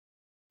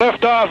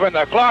liftoff and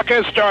the clock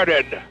has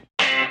started.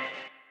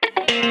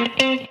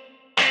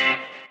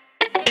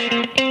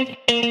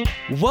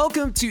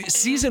 Welcome to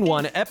Season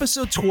 1,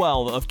 Episode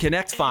 12 of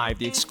Connect 5,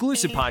 the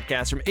exclusive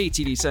podcast from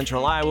ATD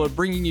Central Iowa,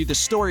 bringing you the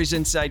stories,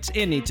 insights,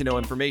 and need-to-know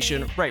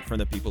information right from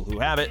the people who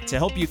have it to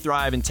help you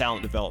thrive in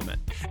talent development.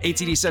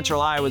 ATD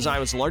Central Iowa is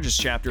Iowa's largest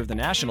chapter of the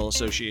National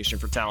Association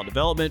for Talent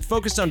Development,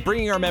 focused on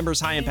bringing our members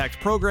high-impact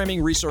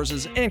programming,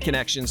 resources, and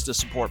connections to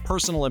support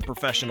personal and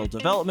professional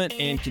development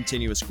and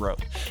continuous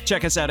growth.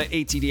 Check us out at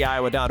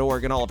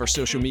atdiowa.org and all of our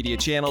social media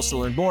channels to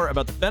learn more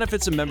about the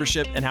benefits of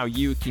membership and how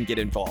you can get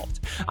involved.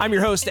 I'm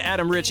your host,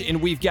 Adam Rich,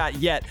 and we've got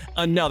yet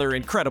another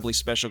incredibly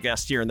special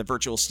guest here in the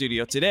virtual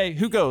studio today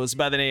who goes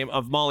by the name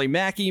of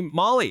Mackey.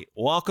 Molly,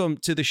 welcome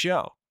to the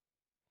show.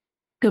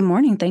 Good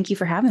morning. Thank you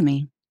for having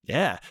me.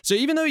 Yeah. So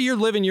even though you're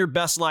living your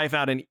best life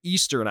out in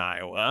Eastern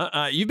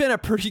Iowa, you've been a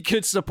pretty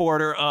good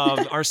supporter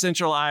of our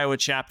Central Iowa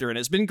chapter. And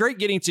it's been great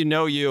getting to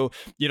know you,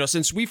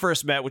 since we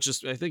first met, which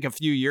is, I think, a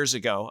few years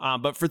ago.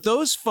 But for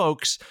those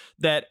folks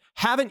that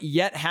haven't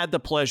yet had the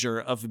pleasure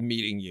of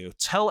meeting you,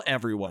 tell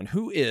everyone,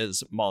 who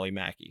is Molly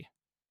Mackey?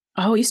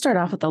 Oh, you start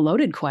off with a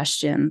loaded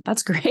question.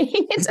 That's great.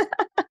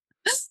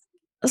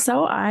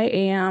 So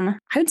I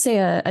would say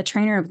a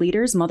trainer of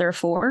leaders, mother of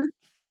four,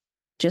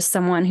 just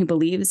someone who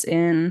believes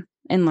in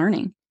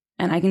learning.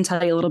 And I can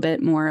tell you a little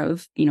bit more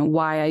of,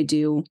 why I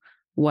do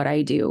what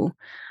I do.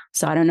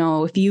 So I don't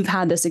know if you've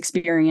had this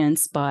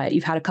experience, but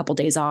you've had a couple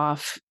days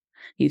off.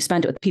 You've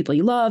spent it with people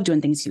you love,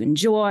 doing things you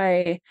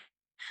enjoy,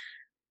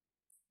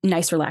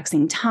 nice,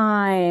 relaxing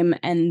time.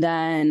 And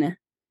then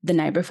the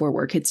night before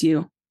work hits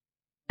you.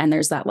 And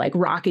there's that like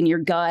rock in your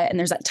gut and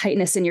there's that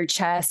tightness in your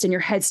chest and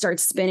your head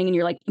starts spinning and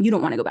you're like, you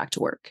don't want to go back to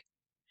work.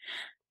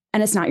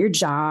 And it's not your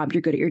job.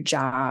 You're good at your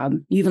job.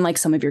 You even like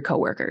some of your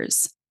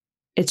coworkers.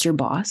 It's your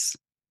boss.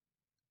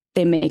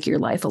 They make your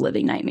life a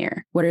living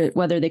nightmare.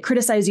 Whether they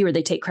criticize you or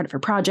they take credit for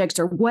projects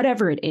or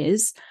whatever it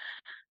is,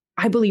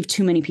 I believe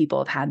too many people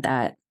have had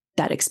that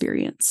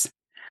experience.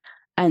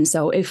 And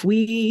so if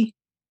we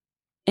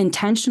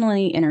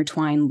intentionally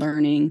intertwine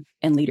learning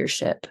and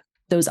leadership,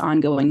 those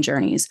ongoing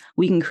journeys,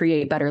 we can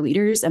create better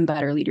leaders, and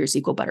better leaders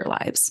equal better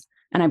lives.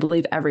 And I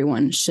believe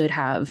everyone should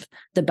have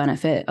the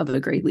benefit of a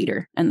great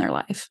leader in their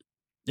life.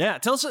 Yeah,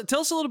 tell us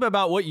a little bit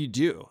about what you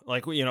do.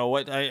 Like, what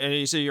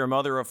you say you're a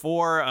mother of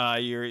four.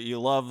 You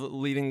love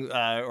leading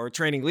or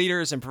training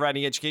leaders and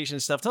providing education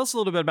and stuff. Tell us a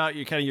little bit about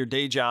your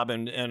day job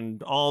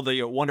and all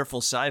the wonderful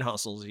side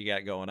hustles you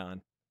got going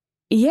on.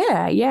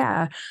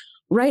 Yeah.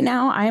 Right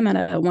now, I am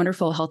at a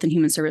wonderful health and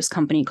human service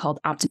company called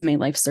Optimate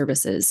Life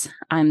Services.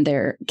 I'm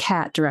their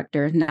CAT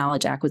director,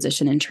 knowledge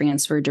acquisition and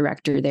transfer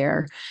director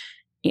there.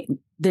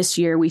 This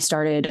year, we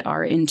started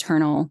our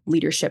internal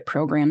leadership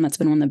program. That's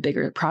been one of the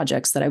bigger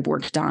projects that I've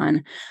worked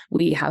on.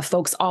 We have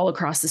folks all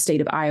across the state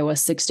of Iowa,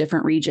 6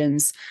 different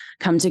regions,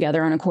 come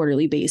together on a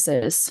quarterly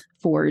basis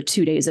for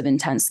 2 days of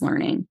intense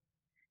learning.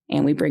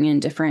 And we bring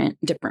in different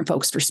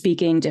folks for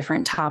speaking,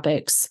 different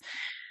topics.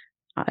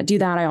 Do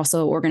that. I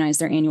also organize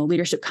their annual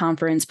leadership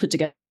conference, put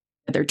together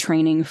their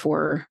training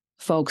for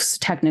folks,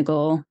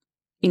 technical,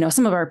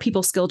 some of our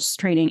people skills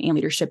training and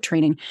leadership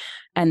training.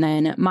 And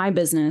then my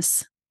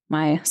business,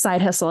 my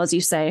side hustle, as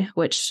you say,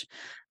 which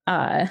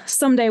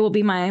someday will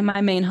be my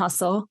main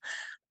hustle,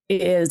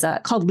 is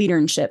called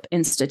Leadership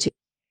Institute.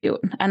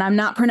 And I'm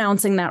not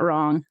pronouncing that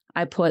wrong.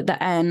 I put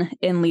the N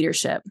in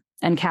leadership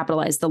and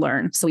capitalize the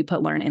learn. So we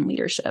put learn in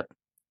leadership.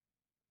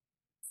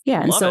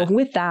 Yeah. And so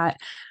with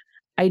that,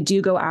 I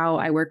do go out,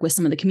 I work with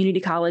some of the community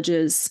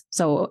colleges.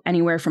 So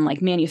anywhere from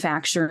like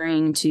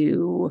manufacturing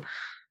to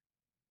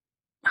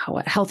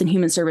health and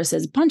human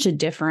services, a bunch of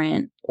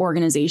different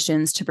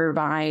organizations to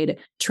provide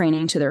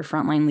training to their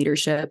frontline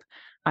leadership.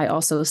 I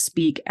also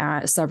speak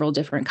at several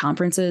different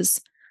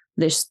conferences.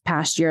 This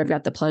past year, I've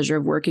got the pleasure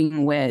of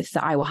working with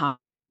the Iowa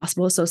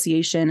Hospital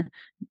Association,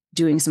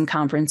 doing some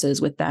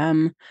conferences with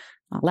them.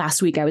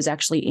 Last week, I was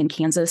actually in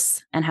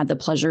Kansas and had the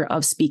pleasure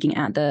of speaking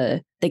at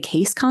the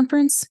CASE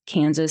conference,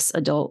 Kansas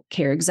Adult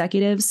Care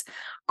Executives.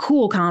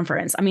 Cool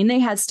conference. I mean, they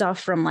had stuff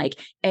from like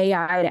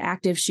AI to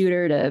active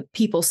shooter to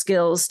people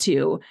skills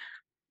to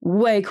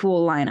way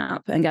cool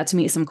lineup, and got to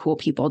meet some cool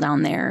people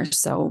down there.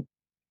 So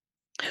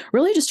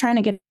really just trying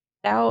to get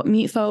out,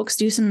 meet folks,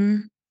 do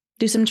some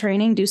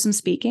training, do some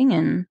speaking,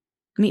 and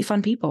meet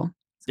fun people.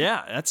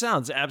 Yeah, that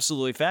sounds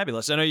absolutely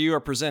fabulous. I know you were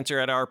a presenter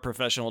at our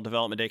Professional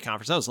Development Day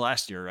conference. That was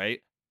last year, right?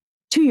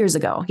 2 years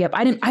ago. Yep.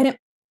 I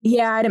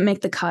didn't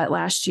make the cut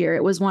last year.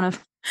 It was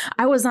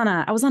I was on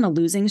a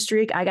losing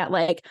streak. I got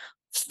like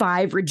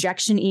 5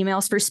 rejection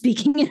emails for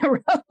speaking in a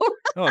row.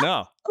 Oh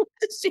no.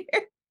 Last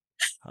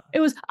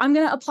year. I'm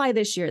going to apply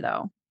this year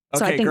though.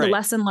 So I think the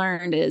lesson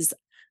learned is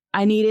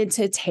I needed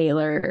to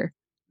tailor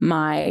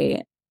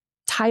my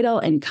title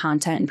and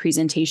content and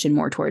presentation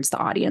more towards the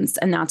audience.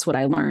 And that's what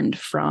I learned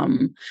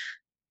from,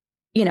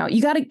 you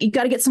got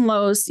to get some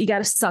lows. You got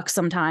to suck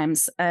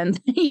sometimes, and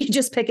you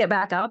just pick it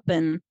back up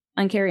and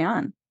carry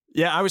on.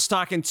 Yeah, I was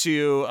talking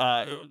to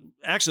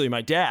actually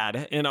my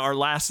dad in our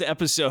last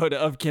episode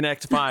of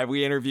Connect 5.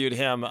 We interviewed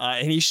him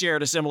and he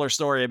shared a similar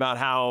story about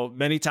how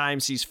many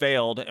times he's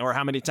failed or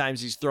how many times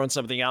he's thrown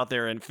something out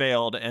there and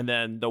failed. And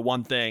then the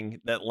one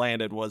thing that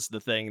landed was the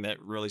thing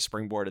that really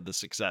springboarded the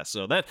success.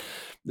 So that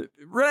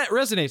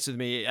resonates with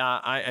me.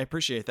 I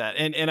appreciate that.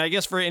 And I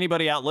guess for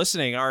anybody out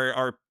listening,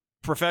 our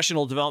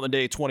Professional Development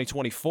Day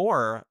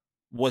 2024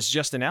 was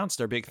just announced,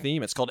 our big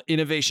theme. It's called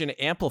Innovation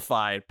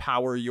Amplified,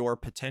 Power Your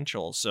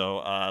Potential. So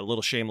a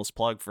little shameless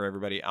plug for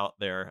everybody out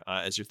there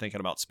as you're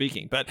thinking about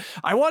speaking. But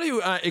I want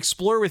to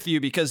explore with you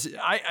because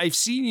I've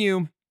seen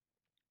you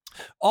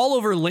all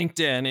over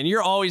LinkedIn, and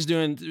you're always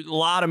doing a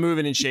lot of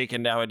moving and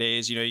shaking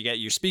nowadays. You know, you got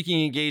your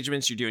speaking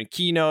engagements, you're doing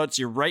keynotes,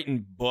 you're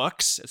writing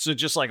books. So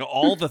just like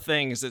all the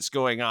things that's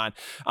going on.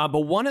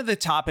 But one of the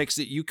topics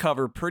that you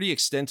cover pretty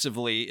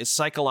extensively is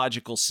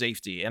psychological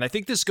safety. And I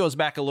think this goes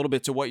back a little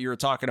bit to what you were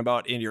talking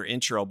about in your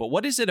intro. But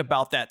what is it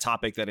about that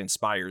topic that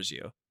inspires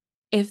you?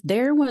 If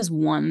there was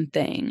one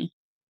thing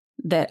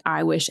that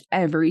I wish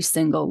every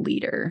single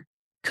leader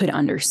could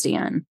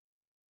understand,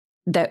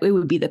 that it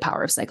would be the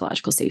power of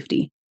psychological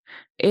safety.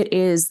 It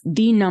is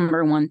the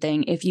number one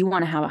thing. If you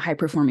want to have a high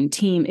performing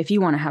team, if you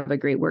want to have a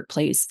great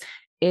workplace,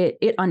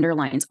 it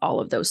underlines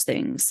all of those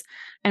things.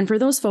 And for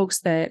those folks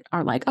that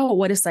are like, oh,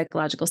 what is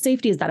psychological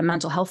safety? Is that a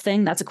mental health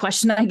thing? That's a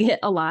question I get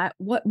a lot.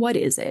 What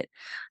is it?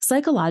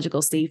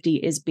 Psychological safety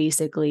is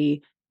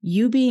basically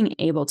you being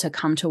able to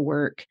come to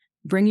work,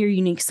 bring your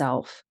unique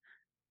self,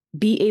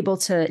 be able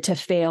to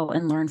fail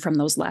and learn from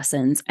those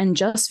lessons, and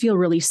just feel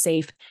really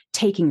safe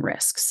taking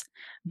risks,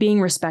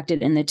 being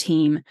respected in the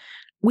team.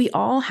 We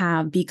all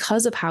have,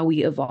 because of how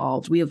we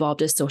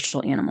evolved as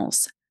social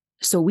animals.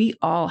 So we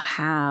all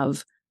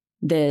have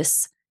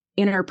this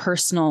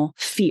interpersonal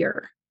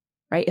fear,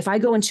 right? If I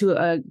go into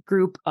a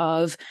group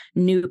of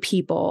new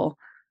people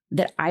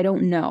that I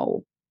don't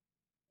know,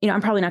 I'm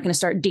probably not going to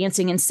start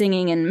dancing and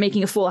singing and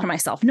making a fool out of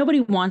myself.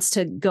 Nobody wants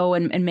to go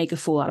and make a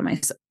fool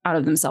out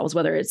of themselves,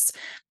 whether it's,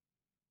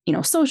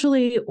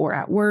 socially or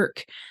at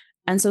work.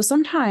 And so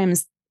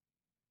sometimes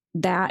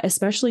that,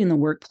 especially in the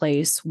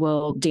workplace,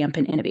 will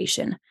dampen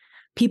innovation.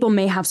 People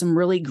may have some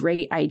really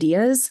great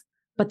ideas,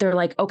 but they're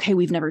like, okay,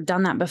 we've never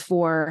done that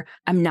before.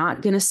 I'm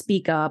not going to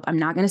speak up. I'm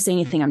not going to say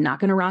anything. I'm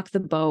not going to rock the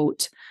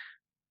boat.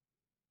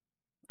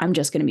 I'm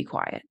just going to be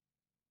quiet.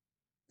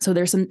 So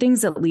there's some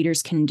things that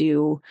leaders can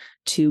do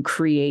to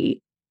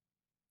create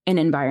an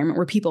environment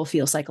where people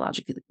feel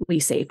psychologically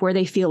safe, where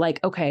they feel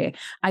like, okay,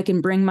 I can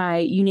bring my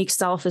unique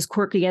self, as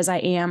quirky as I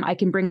am. I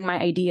can bring my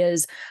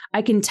ideas.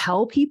 I can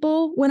tell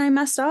people when I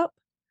messed up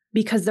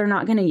because they're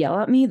not going to yell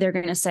at me. They're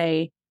going to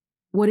say,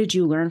 what did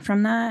you learn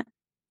from that?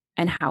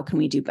 And how can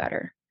we do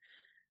better?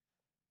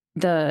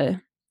 The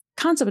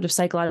concept of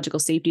psychological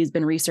safety has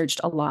been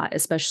researched a lot,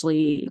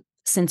 especially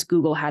since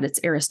Google had its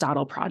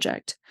Aristotle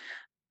project.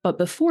 But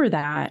before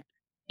that,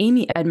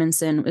 Amy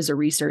Edmondson was a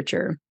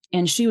researcher,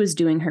 and she was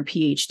doing her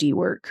PhD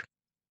work.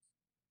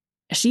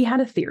 She had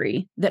a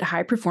theory that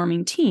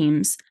high-performing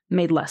teams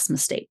made less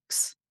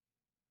mistakes,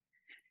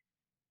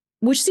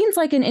 which seems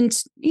like an,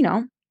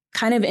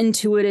 kind of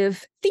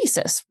intuitive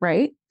thesis,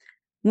 right?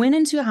 Went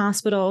into a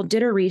hospital,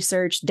 did her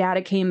research,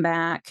 data came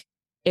back.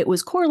 It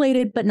was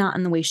correlated, but not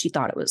in the way she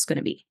thought it was going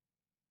to be.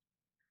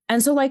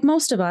 And so like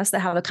most of us that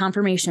have a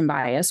confirmation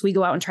bias, we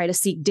go out and try to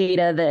seek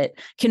data that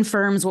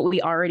confirms what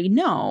we already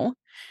know.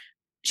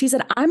 She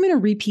said, I'm going to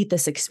repeat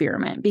this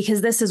experiment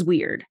because this is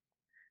weird.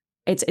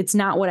 It's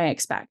not what I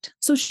expect.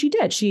 So she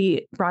did.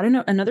 She brought in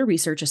another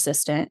research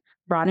assistant,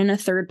 brought in a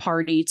third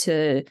party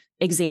to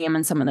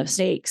examine some of the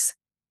mistakes.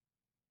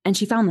 And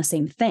she found the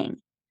same thing.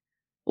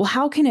 Well,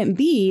 how can it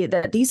be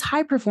that these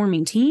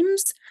high-performing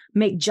teams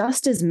make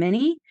just as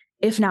many,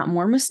 if not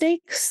more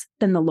mistakes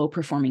than the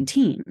low-performing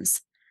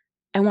teams?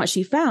 And what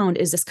she found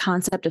is this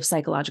concept of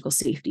psychological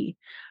safety.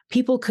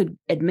 People could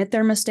admit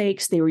their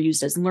mistakes. They were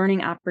used as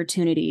learning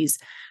opportunities.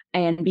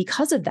 And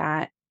because of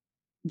that,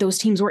 those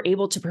teams were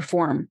able to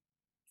perform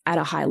at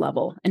a high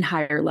level and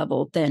higher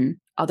level than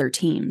other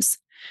teams.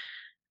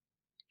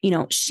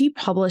 She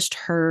published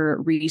her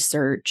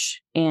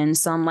research in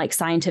some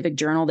scientific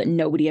journal that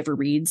nobody ever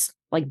reads,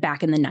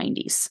 back in the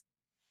 90s.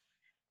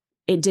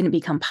 It didn't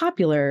become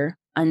popular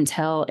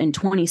until in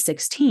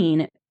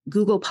 2016,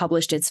 Google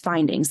published its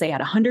findings. They had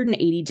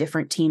 180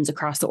 different teams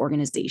across the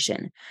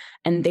organization.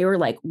 And they were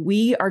like,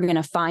 we are going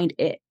to find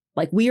it.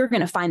 We are going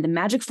to find the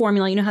magic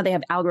formula. You know how they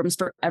have algorithms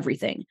for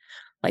everything.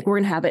 We're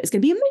going to have it. It's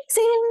going to be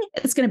amazing.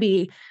 It's going to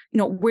be,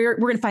 we're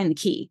going to find the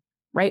key,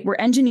 right? We're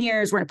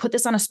engineers. We're going to put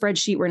this on a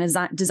spreadsheet. We're going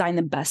to design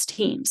the best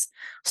teams.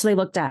 So they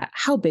looked at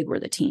how big were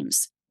the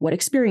teams? What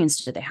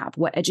experience did they have?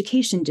 What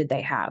education did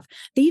they have?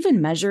 They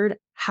even measured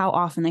how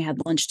often they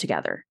had lunch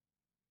together.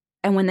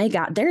 And when they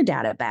got their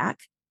data back,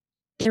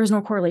 there was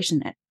no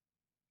correlation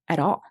at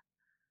all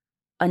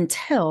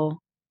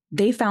until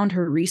they found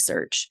her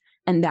research.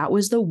 And that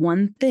was the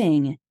one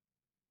thing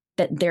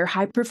that their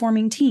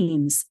high-performing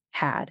teams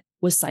had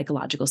was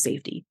psychological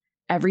safety.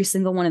 Every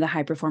single one of the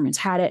high performers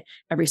had it.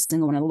 Every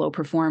single one of the low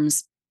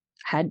performers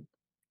had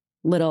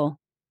little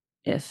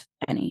if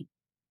any.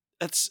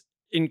 That's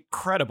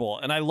incredible.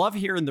 And I love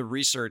hearing the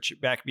research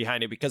back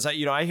behind it because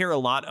I hear a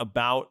lot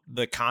about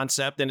the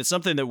concept, and it's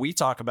something that we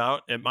talk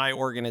about at my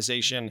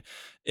organization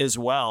as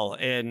well.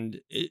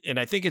 And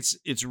I think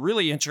it's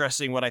really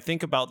interesting when I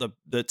think about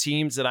the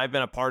teams that I've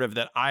been a part of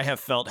that I have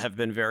felt have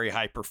been very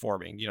high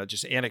performing,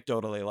 just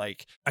anecdotally,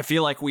 like I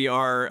feel like we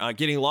are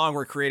getting along,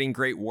 we're creating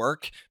great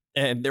work.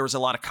 And there was a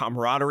lot of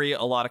camaraderie,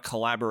 a lot of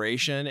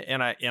collaboration.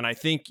 And I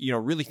think,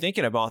 really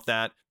thinking about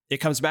that, it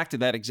comes back to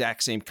that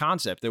exact same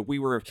concept that we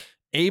were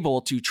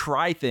able to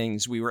try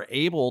things. We were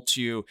able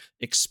to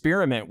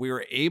experiment. We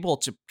were able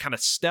to kind of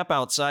step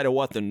outside of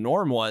what the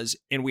norm was.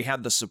 And we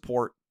had the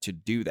support to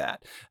do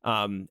that.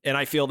 And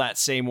I feel that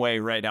same way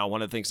right now.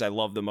 One of the things I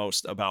love the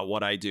most about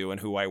what I do and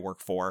who I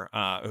work for,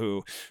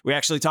 who we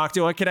actually talked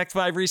to on Connect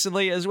 5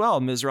 recently as well,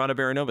 Ms. Rana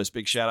Baranovas,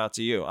 big shout out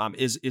to you,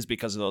 is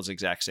because of those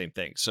exact same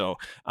things. So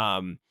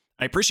I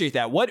appreciate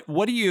that.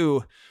 What do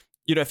you,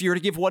 if you were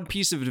to give one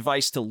piece of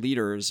advice to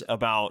leaders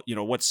about,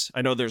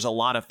 I know there's a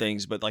lot of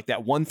things, but like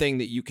that one thing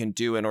that you can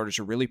do in order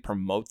to really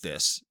promote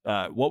this,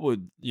 what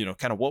would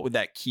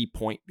that key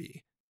point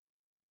be?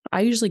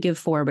 I usually give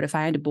 4, but if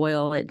I had to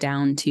boil it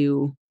down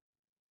to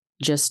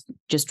just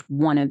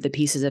one of the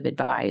pieces of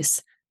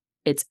advice,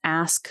 it's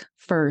ask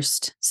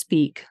first,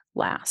 speak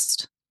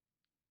last.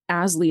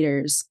 As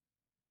leaders,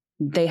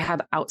 they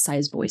have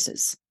outsized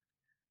voices.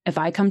 If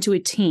I come to a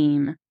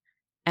team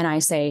and I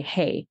say,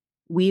 hey,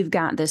 we've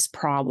got this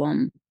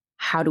problem,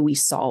 how do we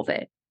solve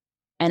it?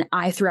 And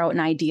I throw out an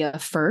idea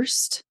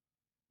first,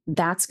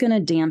 that's going to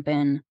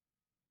dampen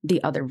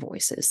the other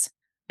voices,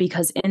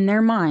 because in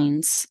their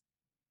minds,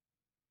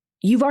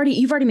 you've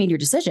already made your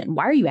decision.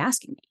 Why are you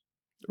asking me?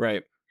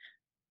 Right.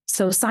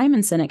 So Simon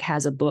Sinek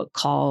has a book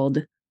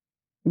called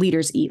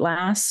Leaders Eat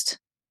Last.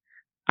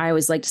 I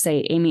always like to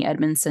say Amy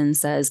Edmondson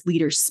says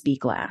leaders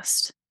speak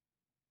last.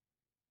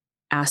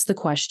 Ask the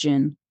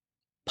question,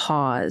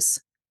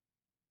 pause,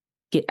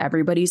 get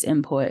everybody's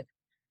input.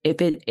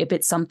 If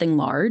it's something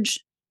large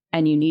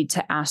and you need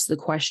to ask the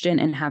question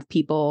and have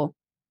people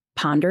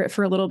ponder it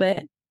for a little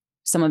bit,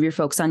 some of your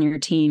folks on your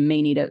team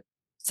may need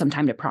some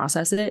time to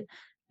process it.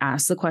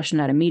 Ask the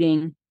question at a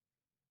meeting,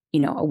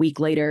 a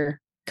week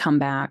later, come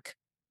back.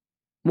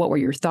 What were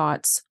your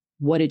thoughts?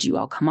 What did you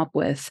all come up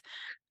with?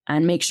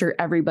 And make sure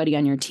everybody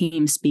on your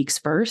team speaks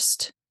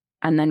first,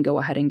 and then go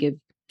ahead and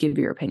give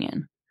your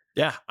opinion.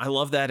 Yeah, I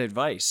love that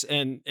advice.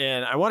 And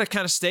I want to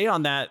kind of stay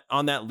on that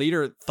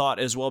leader thought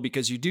as well,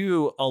 because you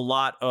do a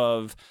lot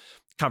of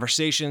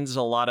conversations,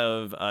 a lot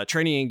of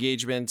training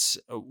engagements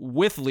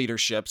with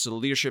leadership, so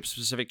leadership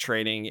specific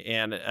training.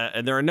 And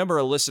there are a number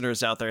of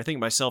listeners out there, I think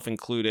myself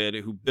included,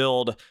 who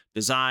build,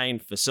 design,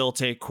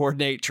 facilitate,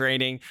 coordinate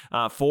training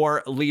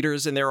for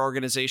leaders in their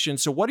organization.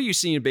 So what are you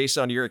seeing based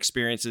on your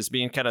experiences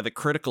being kind of the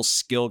critical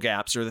skill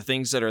gaps or the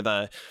things that are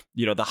the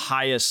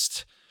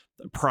highest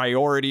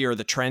priority or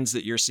the trends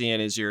that you're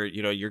seeing as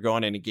you're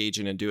going and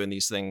engaging and doing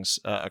these things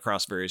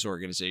across various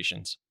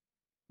organizations?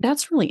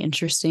 That's really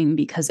interesting,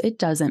 because it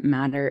doesn't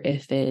matter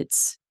if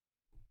it's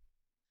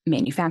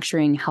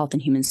manufacturing, health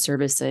and human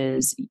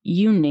services,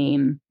 you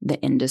name the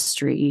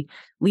industry,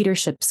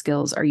 leadership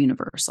skills are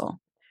universal.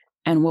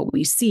 And what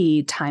we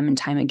see time and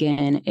time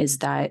again is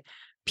that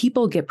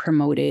people get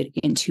promoted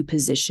into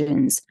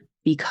positions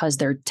because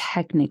they're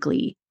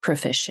technically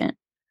proficient.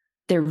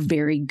 They're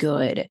very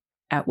good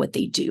at what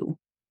they do.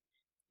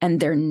 And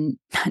they're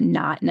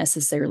not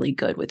necessarily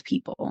good with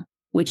people,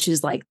 which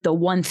is like the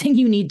one thing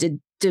you need to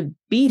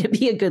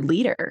be a good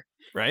leader.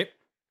 Right.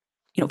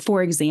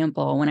 For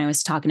example, when I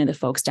was talking to the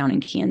folks down in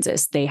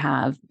Kansas, they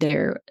have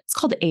it's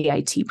called the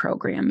AIT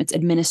program. It's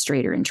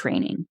administrator in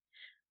training.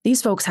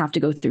 These folks have to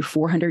go through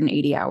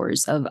 480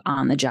 hours of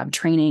on-the-job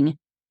training.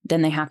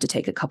 Then they have to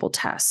take a couple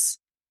tests.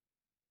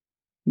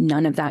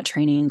 None of that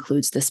training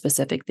includes the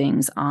specific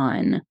things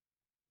on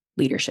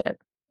leadership.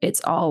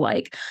 It's all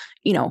like,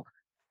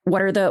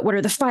 what are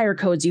the fire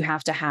codes you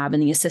have to have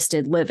in the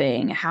assisted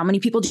living? How many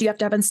people do you have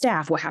to have on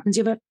staff? What happens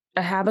if you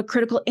have a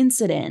critical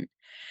incident?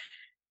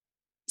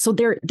 So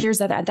there's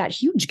that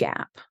huge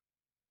gap,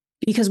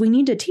 because we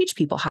need to teach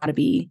people how to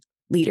be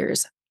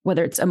leaders,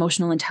 whether it's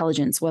emotional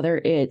intelligence, whether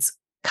it's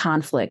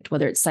conflict,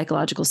 whether it's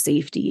psychological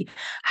safety.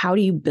 How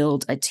do you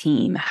build a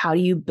team? How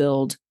do you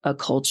build a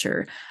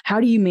culture?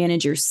 How do you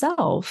manage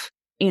yourself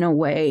in a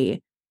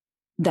way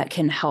that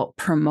can help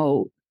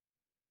promote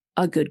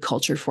a good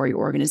culture for your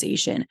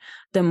organization?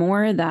 The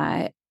more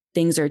that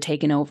things are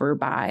taken over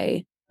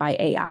by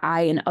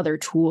AI and other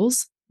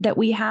tools that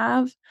we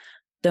have,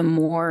 the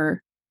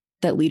more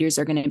that leaders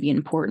are going to be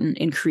important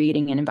in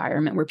creating an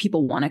environment where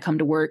people want to come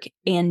to work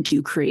and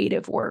do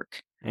creative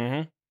work.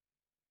 Mm-hmm.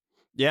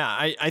 Yeah,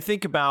 I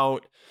think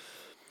about,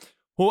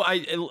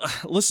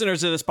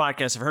 listeners of this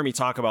podcast have heard me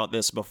talk about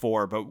this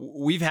before, but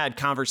we've had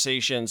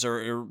conversations,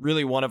 or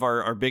really one of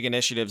our big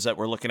initiatives that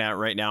we're looking at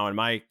right now in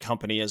my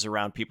company is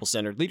around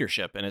people-centered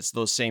leadership. And it's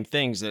those same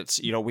things.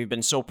 It's, we've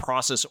been so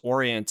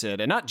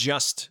process-oriented, and not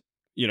just,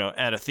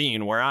 at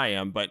Athene where I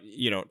am, but,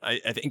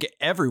 I think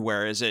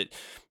everywhere is it.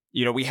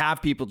 we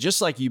have people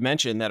just like you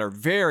mentioned that are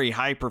very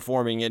high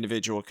performing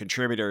individual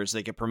contributors.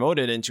 They get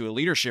promoted into a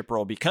leadership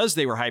role because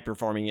they were high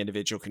performing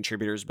individual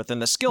contributors, but then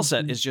the skill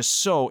set is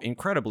just so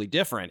incredibly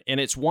different. And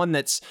it's one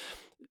that's,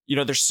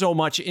 there's so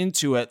much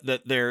into it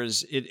that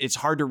it's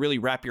hard to really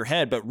wrap your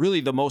head. But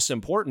really the most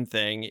important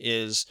thing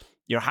is,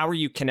 how are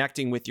you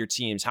connecting with your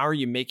teams? How are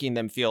you making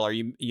them feel? Are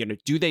you,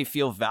 do they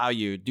feel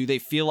valued? Do they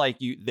feel like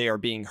they are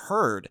being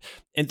heard?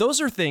 And those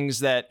are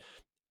things that,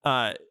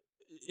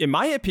 in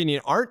my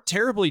opinion, aren't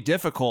terribly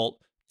difficult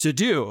to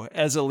do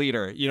as a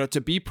leader,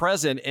 to be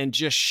present and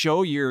just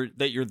show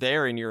that you're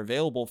there and you're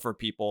available for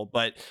people.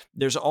 But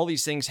there's all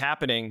these things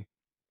happening.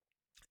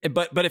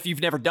 But if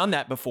you've never done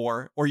that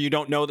before, or you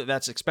don't know that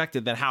that's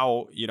expected, then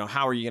how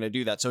are you going to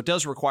do that? So it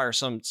does require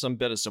some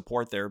bit of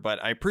support there.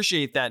 But I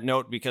appreciate that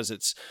note because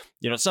it's,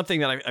 something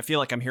that I feel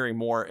like I'm hearing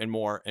more and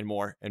more and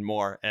more and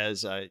more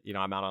as, I'm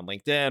out on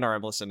LinkedIn or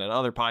I'm listening to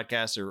other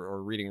podcasts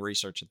or reading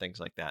research and things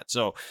like that.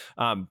 So,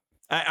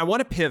 I want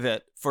to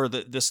pivot for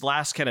this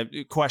last kind of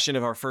question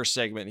of our first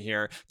segment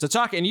here to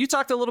talk. And you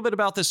talked a little bit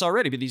about this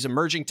already, but these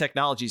emerging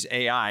technologies,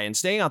 AI, and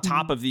staying on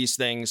top of these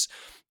things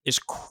is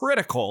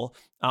critical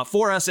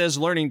for us as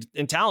learning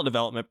and talent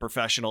development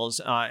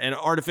professionals. And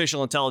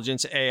artificial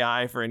intelligence,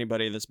 AI, for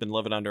anybody that's been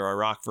living under a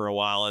rock for a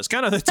while, is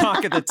kind of the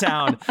talk of the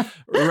town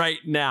right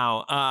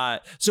now.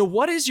 So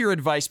what is your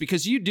advice?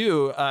 Because you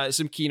do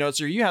some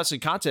keynotes or you have some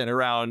content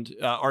around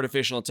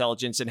artificial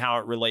intelligence and how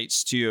it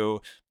relates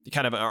to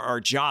kind of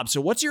our job.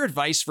 So what's your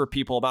advice for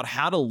people about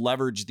how to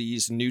leverage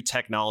these new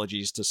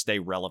technologies to stay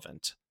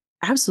relevant?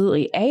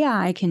 Absolutely.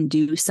 AI can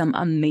do some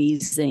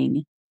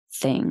amazing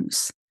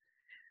things.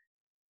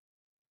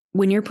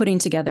 When you're putting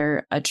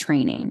together a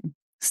training,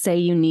 say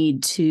you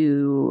need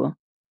to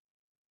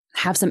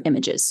have some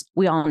images.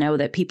 We all know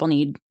that people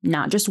need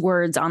not just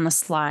words on the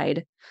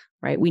slide,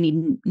 right? We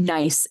need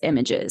nice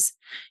images.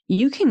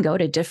 You can go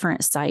to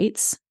different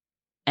sites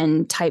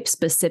and type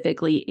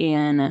specifically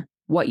in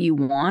what you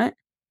want,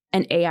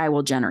 and AI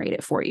will generate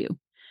it for you.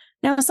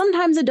 Now,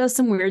 sometimes it does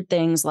some weird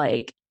things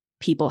like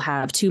people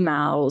have two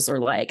mouths or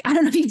like, I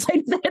don't know if you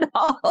played with it at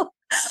all.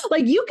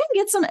 Like you can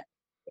get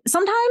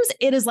sometimes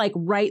it is like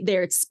right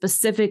there. It's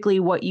specifically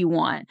what you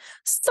want.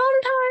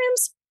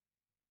 Sometimes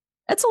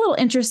it's a little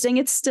interesting.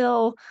 It's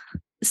still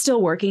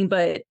working.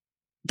 But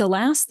the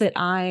last that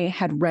I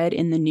had read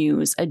in the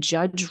news, a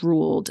judge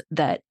ruled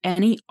that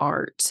any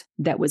art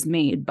that was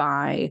made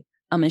by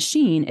a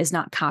machine is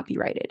not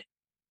copyrighted.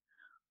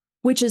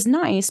 Which is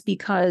nice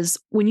because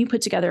when you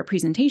put together a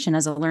presentation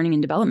as a learning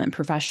and development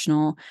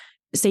professional,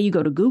 say you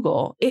go to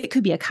Google, it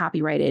could be a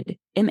copyrighted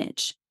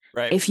image.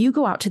 Right. If you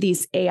go out to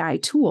these AI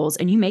tools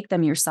and you make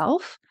them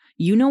yourself,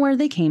 you know where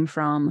they came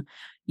from.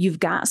 You've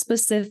got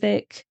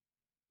specific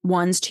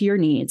ones to your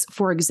needs.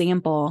 For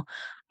example,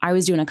 I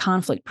was doing a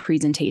conflict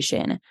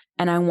presentation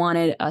and I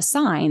wanted a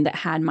sign that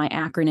had my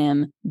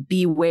acronym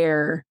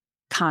Beware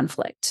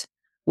Conflict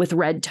with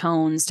red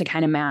tones to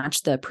kind of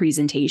match the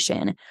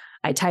presentation.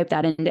 I typed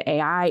that into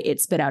AI.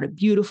 It spit out a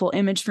beautiful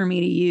image for me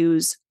to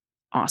use.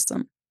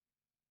 Awesome.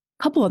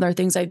 A couple other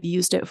things I've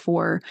used it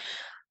for.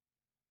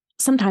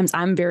 Sometimes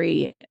I'm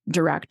very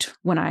direct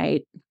when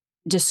I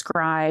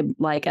describe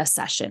like a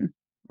session,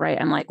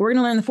 right? I'm like, we're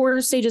going to learn the 4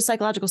 stages of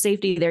psychological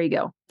safety. There you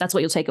go. That's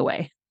what you'll take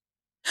away.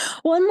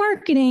 Well, in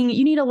marketing,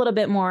 you need a little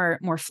bit more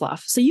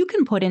fluff. So you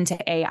can put into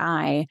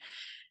AI,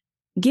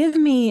 give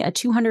me a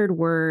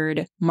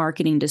 200-word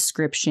marketing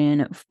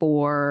description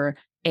for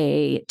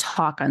a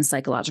talk on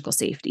psychological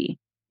safety.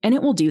 And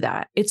it will do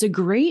that. It's a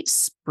great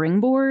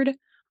springboard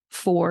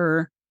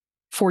for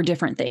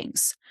different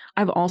things.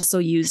 I've also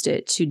used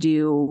it to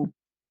do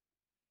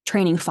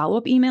training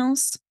follow-up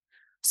emails.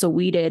 So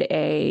we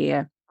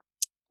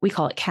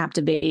call it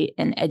Captivate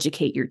and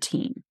Educate Your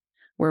Team,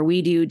 where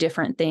we do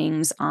different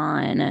things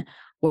on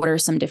what are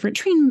some different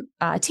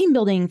team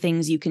building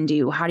things you can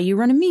do? How do you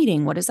run a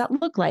meeting? What does that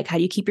look like? How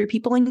do you keep your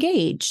people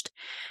engaged?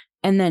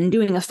 And then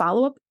doing a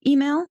follow-up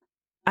email,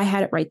 I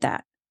had it write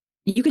that.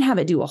 You can have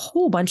it do a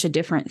whole bunch of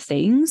different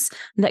things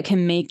that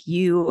can make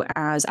you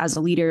as a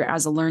leader,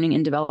 as a learning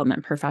and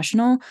development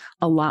professional,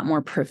 a lot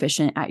more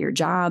proficient at your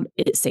job.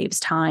 It saves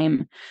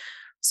time.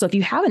 So if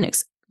you have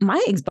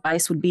my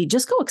advice would be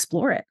just go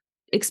explore it,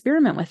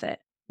 experiment with it.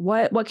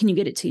 What can you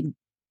get it to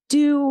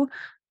do?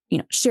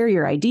 Share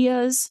your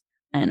ideas.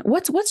 And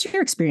what's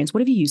your experience?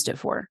 What have you used it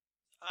for?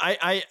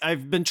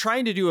 I've been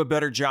trying to do a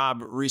better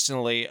job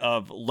recently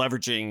of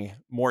leveraging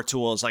more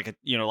tools like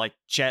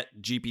Chat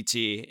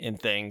GPT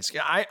and things.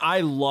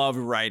 I love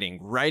writing.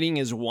 Writing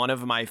is one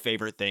of my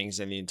favorite things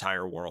in the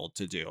entire world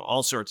to do.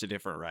 All sorts of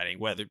different writing,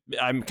 whether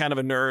I'm kind of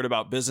a nerd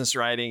about business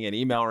writing and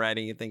email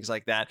writing and things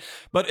like that.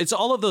 But it's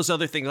all of those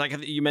other things,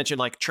 like you mentioned,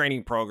 like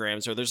training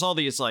programs, or there's all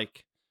these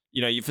like,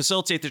 you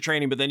facilitate the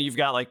training, but then you've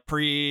got like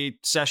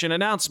pre-session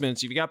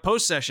announcements, you've got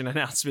post-session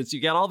announcements,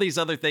 you got all these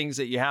other things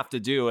that you have to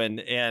do.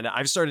 And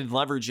I've started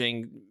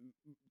leveraging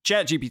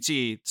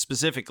ChatGPT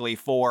specifically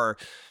for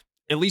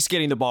at least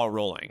getting the ball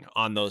rolling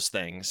on those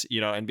things,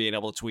 and being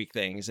able to tweak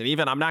things. And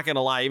even, I'm not going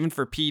to lie, even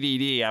for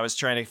PDD, I was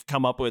trying to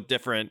come up with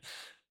different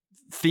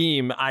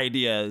theme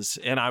ideas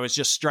and I was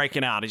just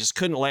striking out. I just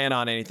couldn't land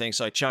on anything.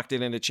 So I chucked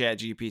it into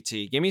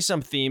ChatGPT. Give me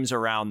some themes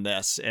around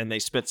this. And they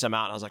spit some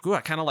out. And I was like, ooh,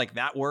 I kind of like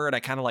that word. I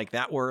kind of like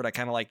that word. I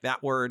kind of like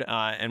that word.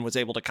 And was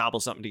able to cobble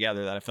something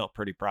together that I felt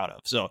pretty proud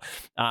of. So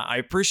I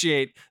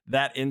appreciate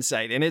that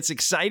insight. And it's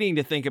exciting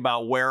to think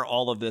about where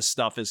all of this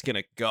stuff is going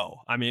to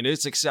go. I mean,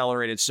 it's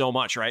accelerated so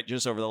much, right?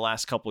 Just over the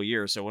last couple of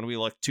years. So when we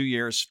look 2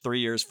 years, 3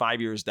 years,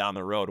 5 years down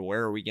the road,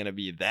 where are we going to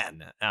be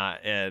then?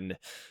 And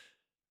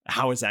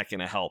how is that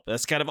going to help?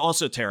 That's kind of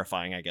also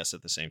terrifying, I guess,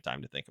 at the same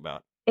time to think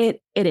about.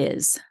 It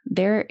is.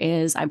 There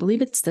is, I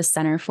believe it's the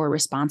Center for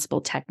Responsible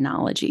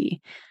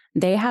Technology.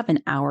 They have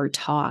an hour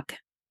talk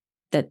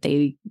that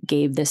they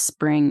gave this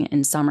spring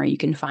and summer. You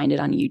can find it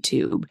on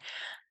YouTube,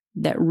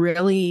 that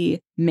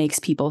really makes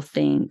people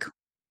think,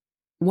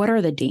 what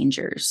are the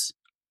dangers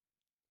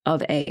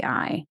of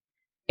AI?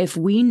 If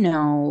we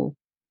know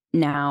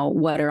now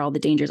what are all the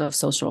dangers of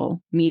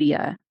social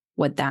media,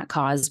 what that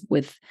caused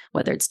with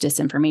whether it's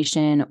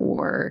disinformation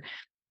or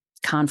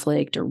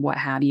conflict or what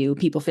have you,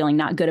 people feeling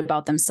not good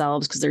about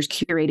themselves because there's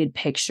curated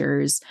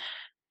pictures.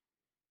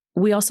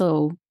 We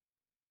also,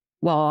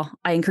 while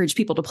I encourage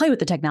people to play with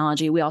the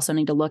technology, we also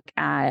need to look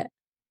at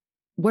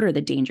what are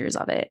the dangers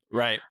of it.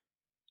 Right.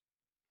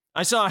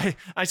 I saw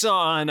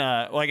on,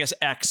 I guess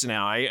X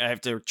now. I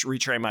have to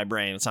retrain my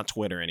brain. It's not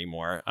Twitter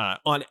anymore.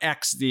 On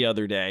X the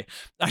other day,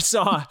 I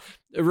saw,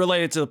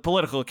 related to the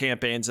political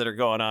campaigns that are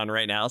going on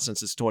right now,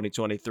 since it's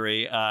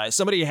 2023,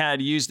 somebody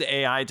had used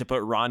AI to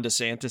put Ron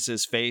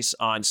DeSantis's face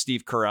on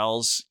Steve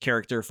Carell's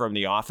character from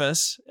The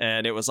Office.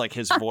 And it was like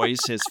his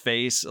voice, his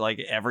face, like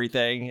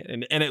everything.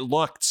 And it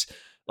looked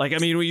like, I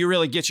mean, when you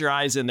really get your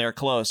eyes in there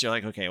close, you're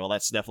like, okay, well,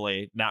 that's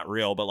definitely not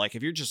real. But like,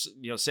 if you're just,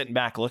 sitting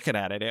back looking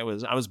at it, I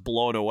was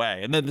blown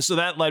away. And then, so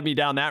that led me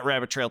down that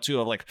rabbit trail too,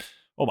 of like,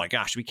 oh my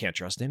gosh, we can't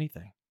trust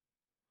anything.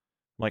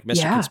 Like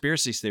Mr.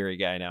 Conspiracy Theory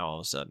guy now all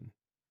of a sudden.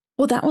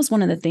 Well, that was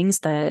one of the things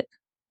that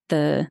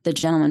the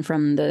gentleman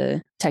from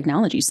the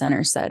technology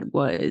center said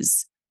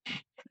was,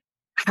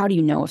 how do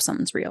you know if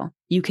something's real?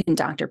 You can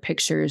doctor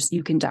pictures,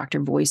 you can doctor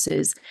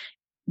voices.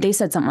 They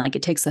said something like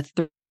it takes a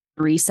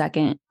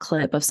 3-second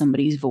clip of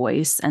somebody's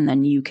voice, and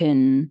then you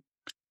can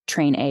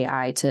train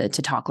AI to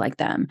talk like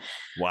them.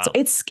 Wow. So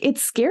it's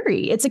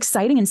scary. It's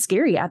exciting and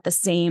scary at the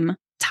same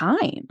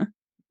time.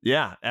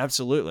 Yeah,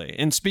 absolutely.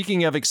 And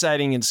speaking of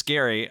exciting and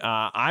scary,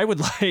 I would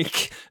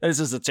like,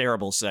 this is a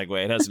terrible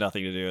segue. It has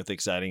nothing to do with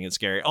exciting and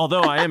scary,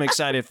 although I am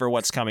excited for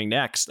what's coming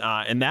next.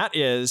 And that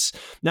is,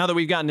 now that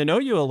we've gotten to know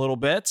you a little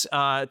bit,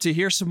 to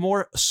hear some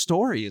more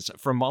stories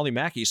from Molly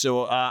Mackey.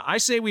 So I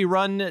say we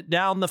run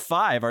down the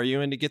 5. Are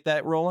you in to get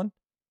that rolling?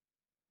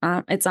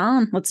 It's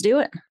on. Let's do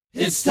it.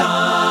 It's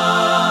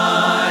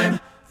time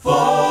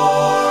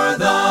for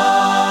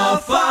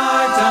the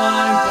 5.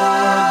 Time for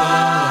the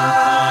 5.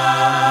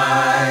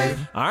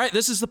 All right,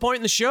 this is the point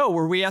in the show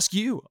where we ask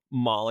you,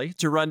 Molly,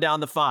 to run down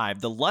the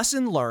 5. The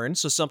lesson learned,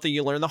 so something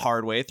you learn the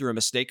hard way through a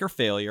mistake or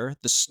failure.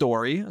 The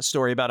story, a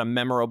story about a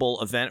memorable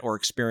event or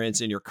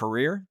experience in your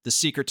career. The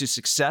secret to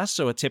success,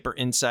 so a tip or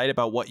insight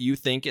about what you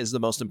think is the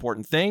most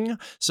important thing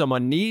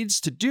someone needs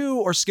to do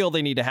or skill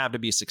they need to have to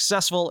be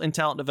successful in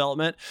talent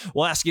development.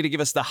 We'll ask you to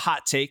give us the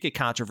hot take, a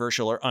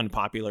controversial or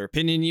unpopular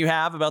opinion you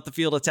have about the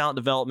field of talent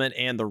development,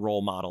 and the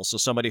role model, so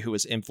somebody who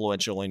is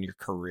influential in your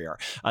career.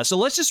 So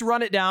let's just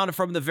run it down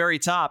from the very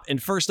top.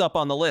 And first up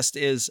on the list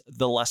is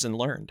the lesson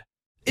learned.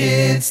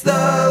 It's the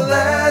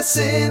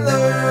lesson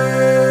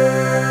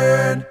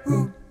learned.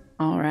 Ooh.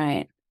 All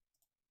right.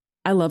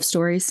 I love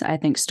stories. I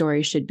think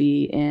stories should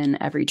be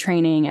in every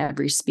training,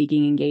 every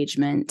speaking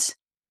engagement.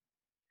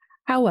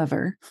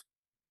 However,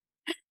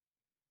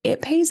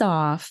 it pays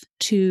off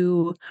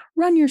to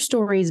run your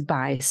stories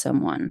by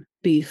someone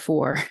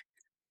before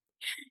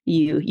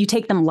you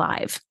take them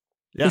live.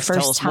 Yes, the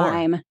first tell us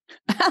time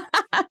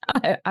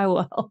more. I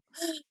will.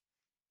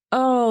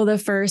 Oh, the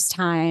first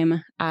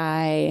time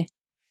I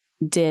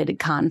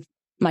did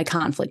my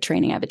conflict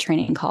training, I have a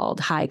training called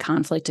High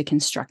Conflict to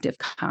Constructive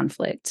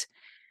Conflict.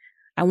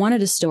 I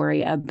wanted a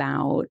story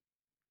about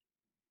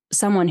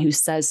someone who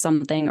says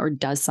something or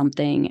does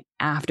something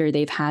after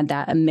they've had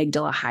that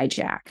amygdala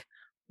hijack,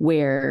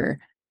 where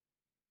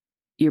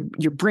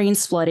your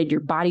brain's flooded,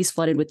 your body's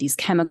flooded with these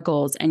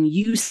chemicals, and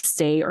you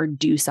say or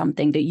do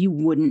something that you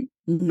wouldn't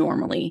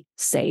normally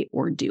say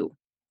or do.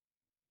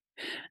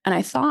 And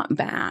I thought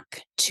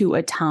back to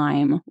a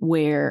time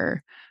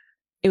where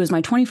it was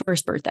my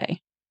 21st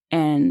birthday,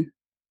 and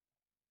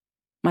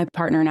my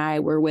partner and I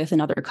were with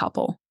another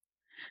couple,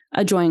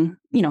 enjoying,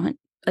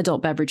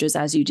 adult beverages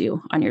as you do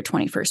on your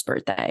 21st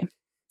birthday.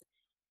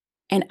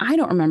 And I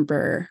don't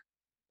remember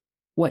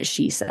what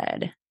she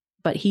said,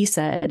 but he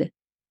said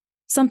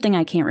something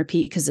I can't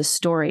repeat because the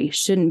story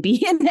shouldn't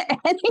be in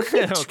any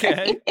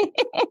Okay.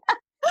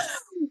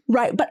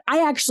 Right. But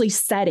I actually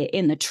said it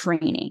in the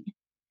training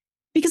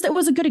because it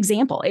was a good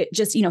example. It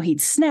just,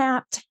 he'd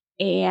snapped,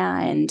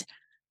 and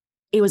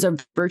it was a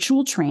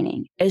virtual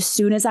training. As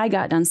soon as I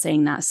got done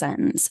saying that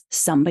sentence,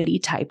 somebody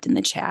typed in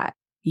the chat,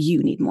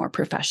 "You need more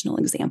professional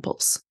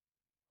examples."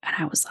 And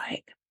I was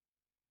like,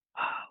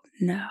 oh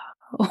no.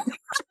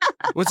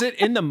 Was it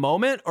in the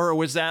moment, or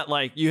was that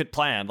like you had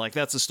planned, like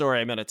that's the story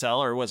I'm going to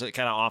tell, or was it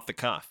kind of off the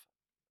cuff?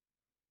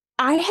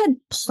 I had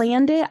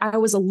planned it. I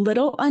was a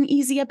little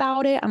uneasy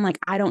about it. I'm like,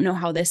 I don't know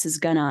how this is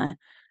gonna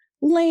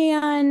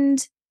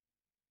land.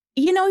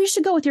 You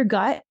should go with your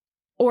gut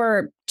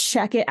or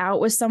check it out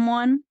with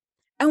someone.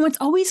 And what's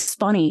always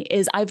funny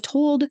is I've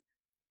told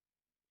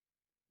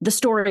the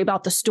story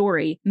about the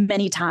story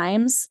many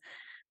times,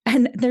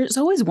 and there's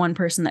always one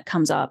person that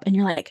comes up and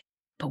you're like,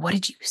 but what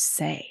did you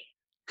say?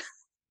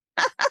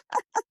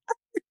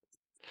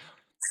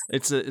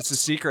 It's a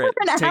secret.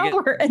 For an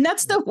hour, and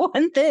that's the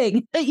one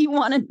thing that you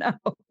want to know.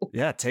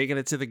 Yeah, taking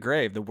it to the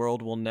grave. The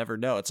world will never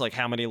know. It's like,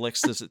 how many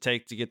licks does it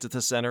take to get to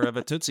the center of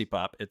a Tootsie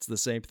Pop? It's the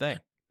same thing.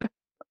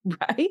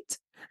 Right?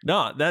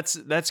 No,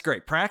 that's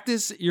great.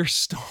 Practice your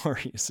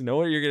stories. Know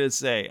what you're going to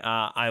say.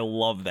 I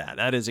love that.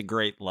 That is a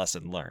great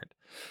lesson learned.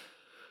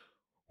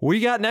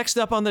 We got next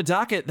up on the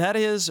docket. That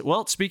is,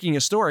 well, speaking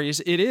of stories,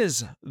 it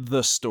is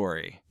the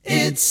story.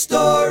 It's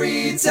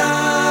story time.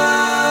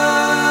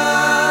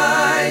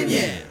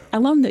 Yeah. I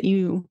love that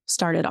you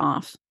started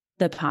off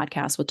the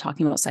podcast with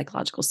talking about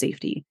psychological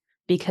safety,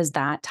 because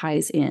that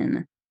ties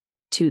in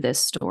to this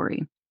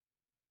story.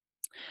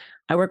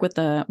 I work with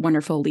a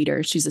wonderful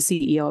leader. She's the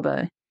CEO of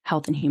a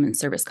health and human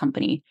service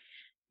company,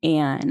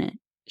 and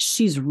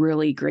she's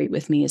really great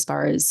with me as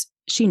far as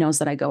she knows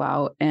that I go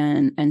out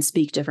and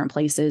speak different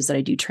places, that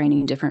I do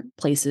training in different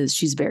places.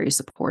 She's very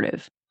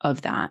supportive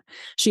of that.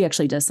 She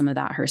actually does some of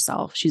that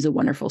herself. She's a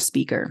wonderful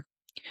speaker.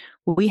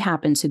 We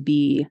happened to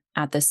be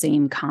at the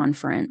same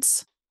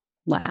conference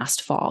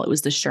last fall. It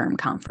was the SHRM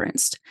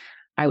conference.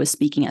 I was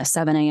speaking at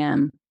 7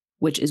 a.m.,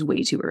 which is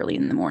way too early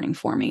in the morning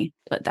for me.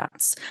 But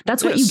that's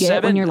what you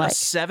get when you're like... A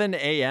 7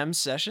 a.m.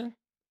 session?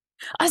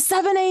 A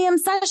 7 a.m.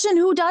 session?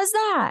 Who does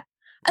that?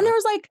 And there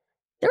was like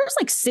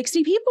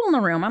 60 people in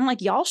the room. I'm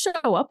like, y'all show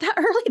up that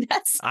early?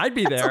 I'd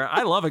be there.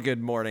 I love a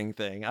good morning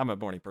thing. I'm a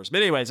morning person.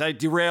 But anyways, I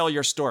derail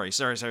your story.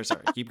 Sorry.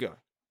 Keep going.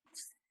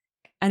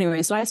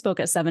 Anyway, so I spoke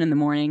at 7 in the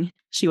morning.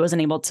 She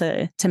wasn't able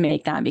to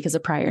make that because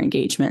of prior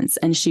engagements,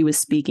 and she was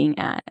speaking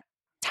at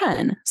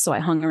 10. So I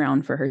hung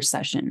around for her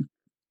session.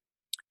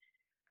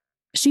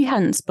 She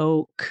hadn't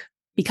spoke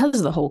because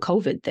of the whole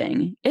COVID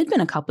thing. It'd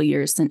been a couple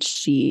years since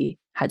she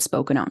had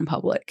spoken out in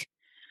public.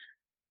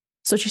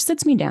 So she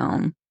sits me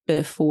down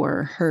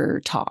before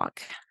her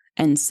talk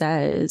and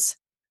says,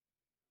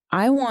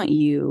 I want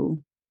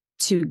you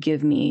to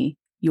give me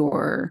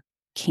your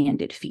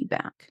candid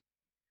feedback.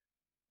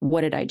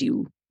 What did I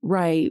do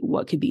right?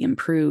 What could be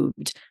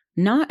improved?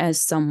 Not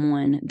as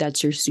someone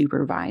that's your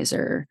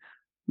supervisor,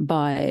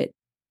 but,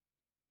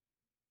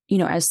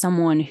 as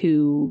someone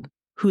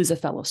who's a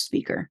fellow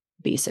speaker,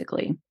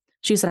 basically.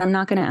 She said, I'm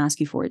not going to ask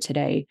you for it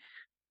today.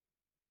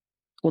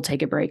 We'll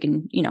take a break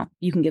and,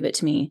 you can give it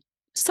to me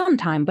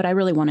sometime, but I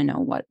really want to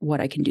know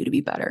what I can do to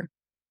be better.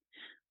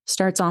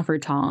 Starts off her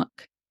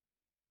talk.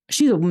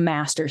 She's a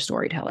master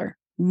storyteller,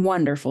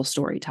 wonderful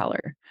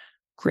storyteller,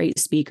 great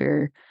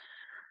speaker.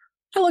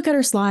 I look at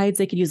her slides.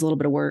 They could use a little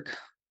bit of work.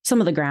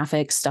 Some of the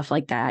graphics, stuff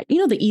like that.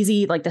 The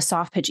easy, like the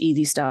soft pitch,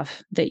 easy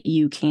stuff that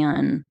you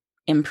can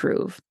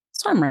improve.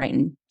 So I'm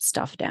writing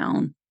stuff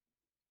down.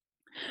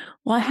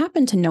 Well, I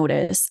happened to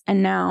notice,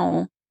 and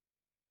now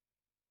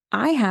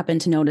I happen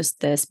to notice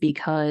this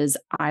because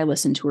I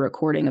listened to a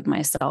recording of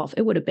myself.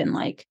 It would have been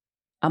like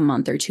a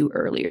month or two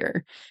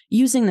earlier,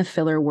 using the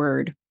filler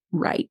word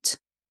right.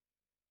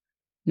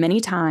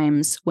 Many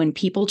times when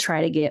people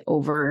try to get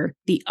over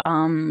the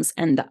ums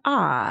and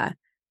the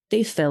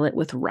they fill it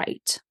with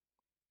right.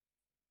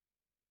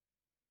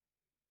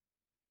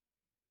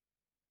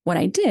 What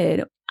I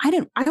did,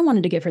 I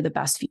wanted to give her the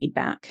best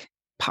feedback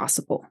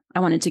possible. I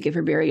wanted to give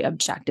her very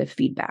objective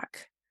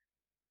feedback.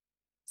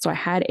 So I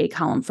had a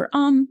column for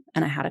and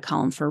I had a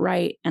column for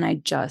right, and I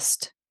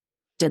just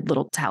did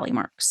little tally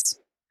marks.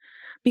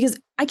 Because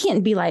I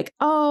can't be like,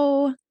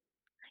 oh,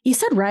 you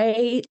said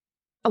right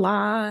a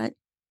lot.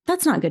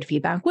 That's not good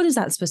feedback. What is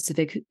that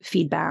specific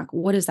feedback?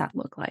 What does that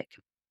look like?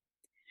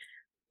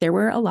 There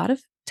were a lot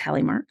of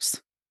tally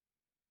marks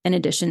in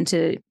addition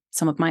to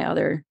some of my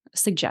other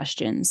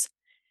suggestions.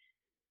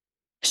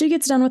 She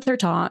gets done with her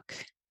talk,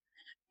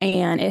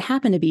 and it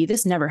happened to be,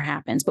 this never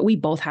happens, but we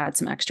both had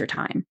some extra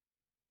time.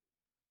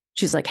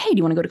 She's like, hey, do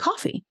you want to go to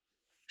coffee?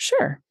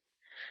 Sure.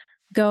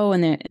 Go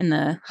in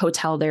the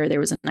hotel there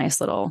was a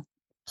nice little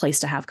place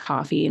to have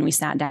coffee, and we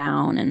sat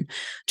down and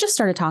just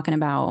started talking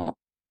about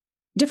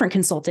different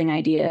consulting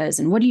ideas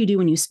and what do you do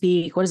when you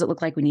speak? What does it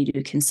look like when you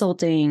do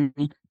consulting?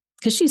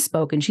 Because she's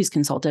spoken, she's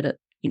consulted,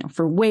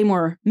 for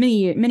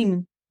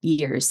many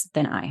years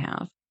than I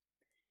have.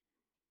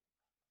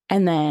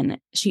 And then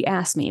she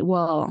asked me,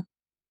 well,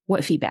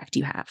 what feedback do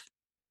you have?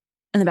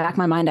 In the back of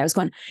my mind, I was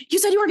going, you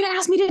said you weren't going to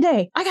ask me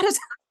today. I got to.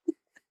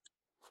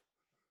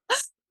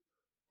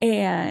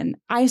 And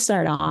I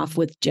start off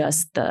with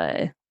just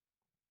the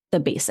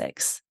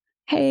basics.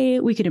 Hey,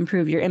 we could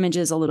improve your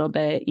images a little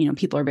bit.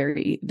 People are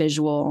very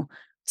visual.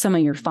 Some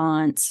of your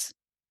fonts.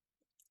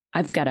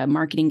 I've got a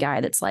marketing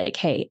guy that's like,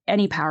 hey,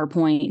 any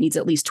PowerPoint needs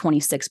at least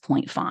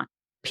 26-point font,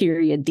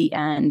 period, the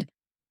end.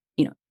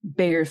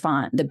 bigger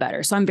font, the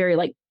better. So I'm very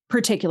like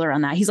particular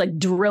on that. He's like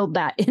drilled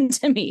that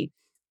into me.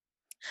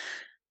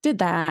 Did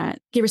that,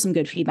 gave her some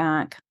good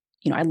feedback.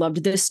 I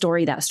loved this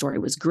story. That story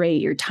was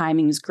great. Your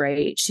timing's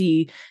great.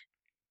 She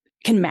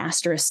can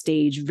master a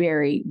stage,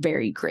 very,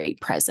 very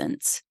great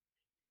presence.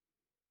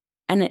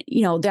 And,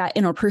 that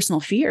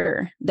interpersonal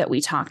fear that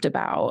we talked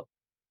about,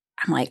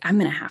 I'm like, I'm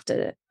going to have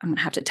to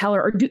tell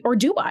her, or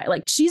do I?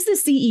 Like, she's the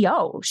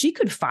CEO. She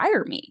could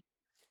fire me.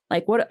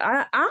 Like, what?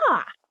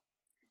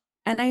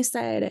 And I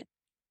said,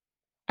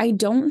 I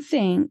don't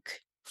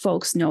think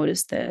folks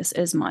noticed this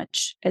as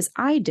much as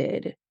I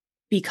did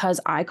because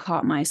I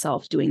caught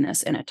myself doing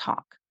this in a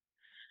talk.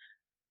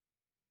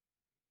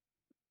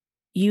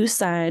 You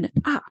said,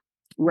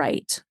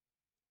 right,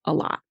 a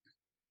lot.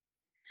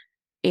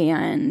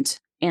 And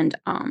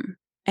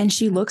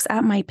she looks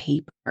at my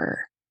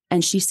paper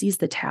and she sees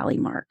the tally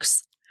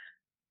marks.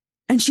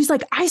 And she's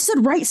like, I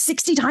said right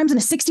 60 times in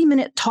a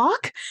 60-minute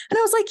talk. And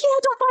I was like, yeah,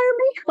 don't fire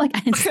me. Like, I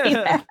didn't say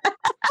that.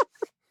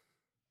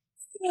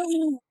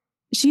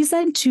 She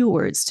said 2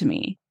 words to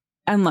me.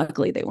 And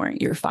luckily they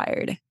weren't, you're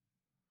fired.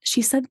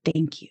 She said,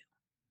 thank you.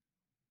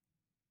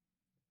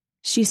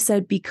 She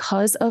said,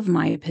 because of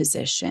my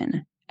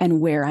position and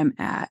where I'm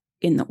at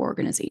in the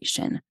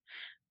organization,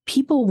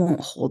 people won't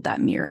hold that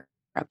mirror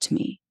up to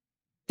me.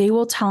 They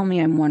will tell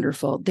me I'm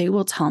wonderful. They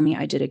will tell me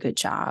I did a good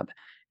job.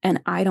 And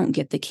I don't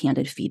get the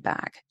candid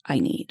feedback I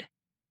need.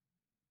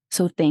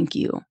 So thank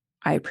you.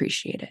 I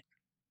appreciate it.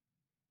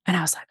 And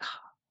I was like,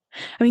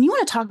 you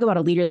want to talk about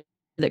a leader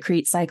that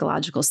creates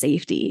psychological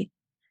safety.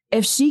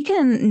 If she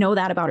can know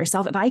that about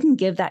herself, if I can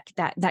give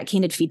that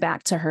candid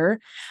feedback to her,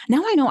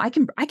 now I know I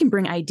can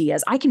bring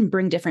ideas. I can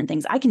bring different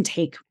things. I can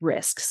take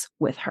risks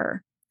with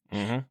her.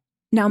 Mm-hmm.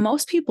 Now,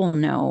 most people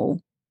know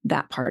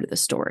that part of the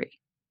story.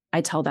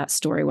 I tell that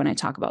story when I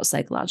talk about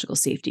psychological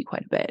safety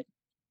quite a bit.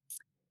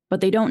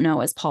 But they don't know,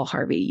 as Paul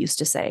Harvey used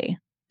to say,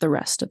 the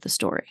rest of the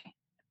story.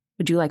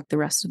 Would you like the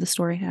rest of the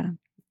story, Adam?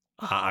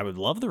 I would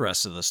love the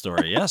rest of the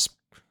story. Yes.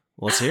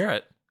 Let's hear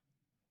it.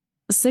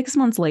 6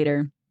 months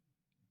later,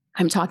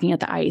 I'm talking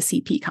at the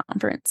IACP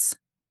conference,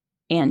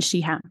 and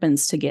she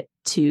happens to get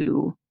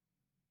to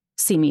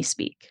see me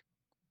speak.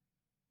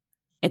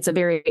 It's a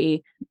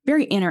very,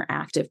 very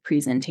interactive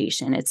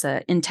presentation. It's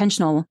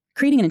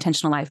creating an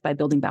intentional life by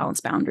building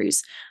balanced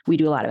boundaries. We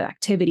do a lot of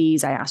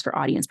activities. I ask for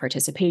audience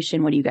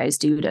participation. What do you guys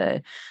do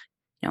to,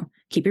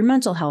 keep your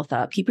mental health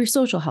up, keep your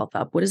social health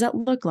up? What does that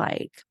look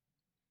like?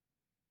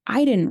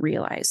 I didn't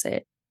realize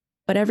it,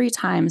 but every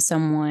time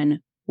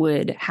someone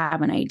would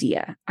have an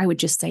idea, I would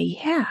just say,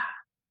 yeah.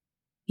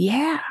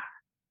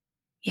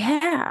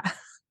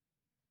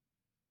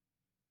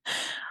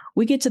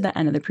 We get to the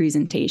end of the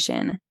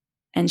presentation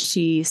and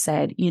she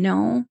said,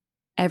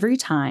 every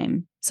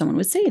time someone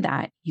would say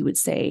that, you would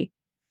say,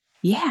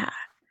 yeah.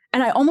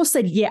 And I almost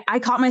said, yeah. I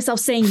caught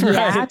myself saying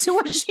yeah right. to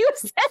what she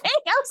was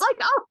saying. I was like,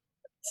 oh.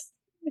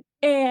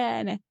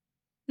 And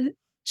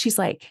she's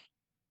like,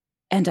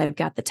 and I've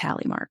got the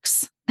tally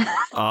marks.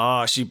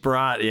 Oh, she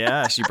brought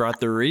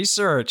the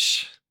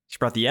research. She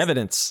brought the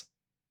evidence.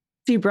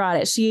 She brought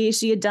it.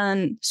 She'd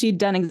done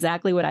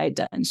exactly what I had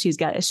done. She'd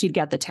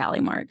got the tally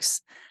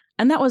marks.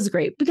 And that was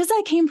great because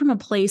that came from a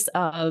place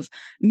of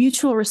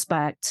mutual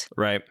respect,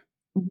 right?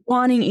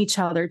 Wanting each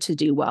other to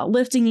do well,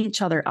 lifting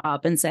each other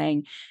up and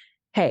saying,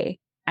 hey,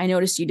 I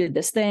noticed you did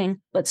this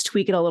thing. Let's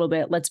tweak it a little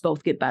bit. Let's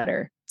both get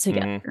better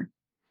together. Mm-hmm.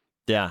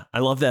 Yeah, I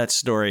love that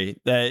story.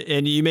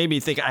 And you made me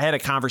think. I had a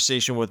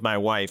conversation with my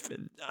wife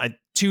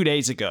 2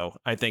 days ago,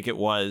 I think it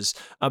was,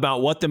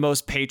 about what the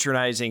most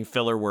patronizing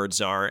filler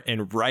words are.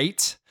 And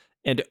right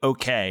and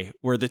okay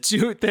were the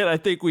two that I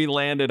think we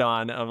landed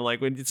on. Of like,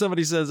 when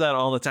somebody says that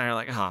all the time, you're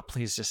like,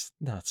 please just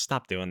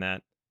stop doing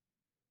that.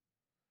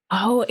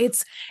 Oh,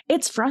 it's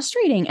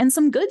frustrating. And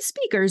some good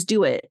speakers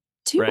do it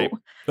too. Right.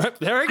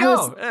 There I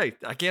go. Hey,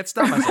 I can't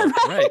stop myself.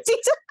 Right.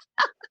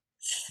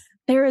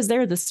 There's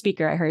the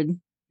speaker I heard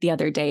the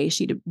other day.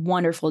 She did a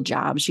wonderful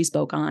job. She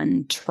spoke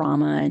on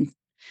trauma and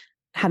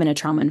having a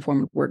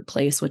trauma-informed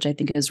workplace, which I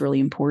think is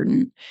really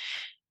important.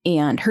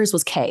 And hers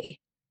was K.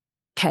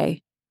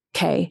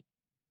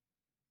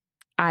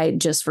 I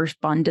just for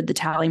fun did the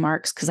tally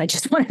marks because I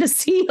just wanted to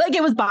see, like,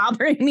 it was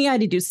bothering me. I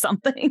had to do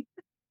something.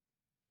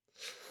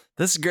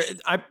 This is great.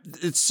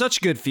 It's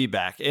such good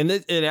feedback. And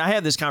I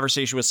had this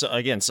conversation with,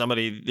 again,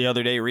 somebody the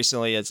other day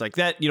recently. It's like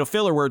that,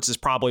 filler words is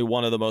probably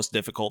one of the most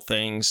difficult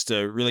things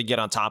to really get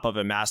on top of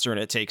and master. And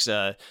it takes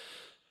a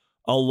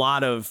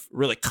lot of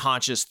really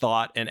conscious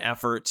thought and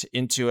effort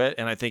into it.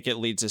 And I think it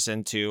leads us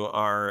into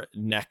our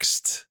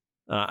next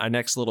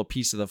little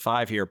piece of the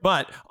 5 here.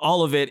 But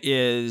all of it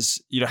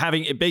is,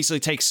 it basically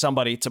takes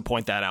somebody to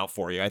point that out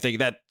for you. I think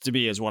that to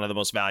me is one of the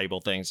most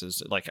valuable things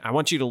is like, I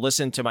want you to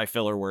listen to my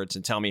filler words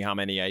and tell me how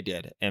many I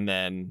did. And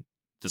then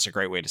that's a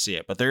great way to see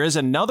it. But there is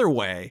another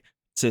way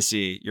to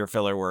see your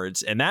filler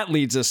words. And that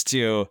leads us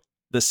to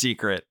the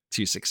secret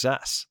to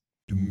success.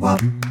 It's the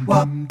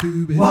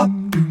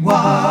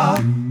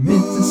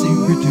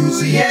secret to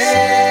success.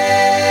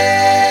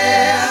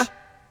 Yeah!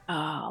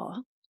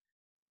 Oh,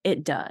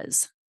 it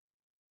does.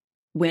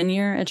 when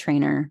you're a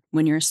trainer,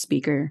 when you're a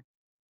speaker,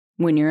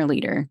 when you're a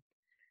leader,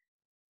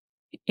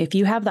 if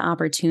you have the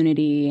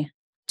opportunity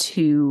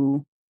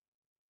to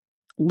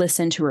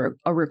listen to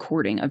a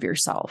recording of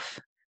yourself,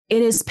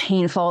 it is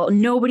painful.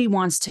 Nobody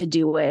wants to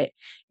do it.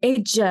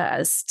 It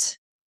just,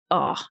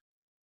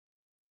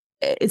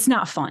 it's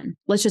not fun.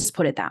 Let's just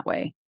put it that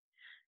way.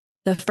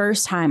 The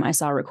first time I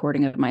saw a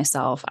recording of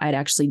myself, I'd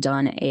actually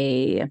done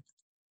a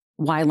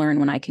Why Learn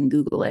When I Can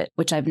Google It,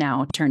 which I've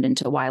now turned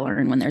into Why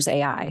Learn When There's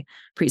AI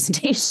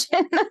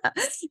presentation.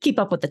 Keep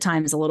up with the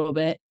times a little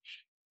bit.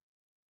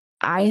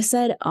 I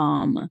said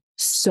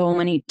so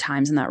many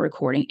times in that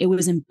recording, it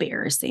was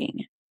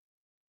embarrassing.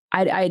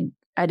 I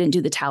didn't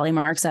do the tally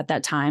marks at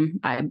that time.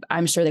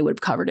 I'm sure they would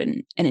have covered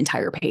an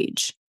entire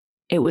page.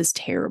 It was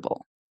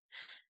terrible.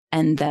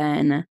 And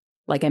then,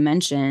 like I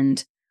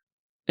mentioned,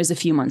 it was a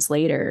few months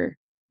later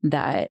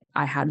that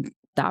I had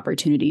the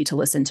opportunity to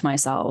listen to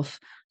myself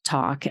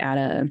talk at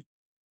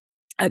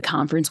a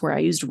conference where I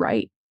used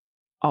right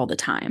all the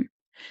time.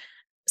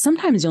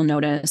 Sometimes you'll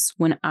notice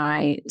when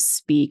I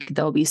speak,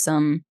 there'll be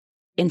some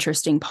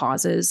interesting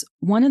pauses.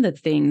 One of the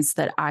things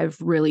that I've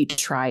really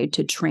tried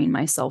to train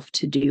myself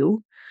to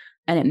do,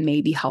 and it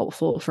may be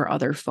helpful for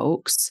other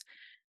folks,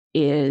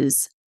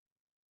 is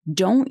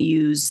don't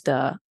use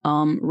the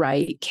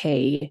right,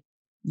 K,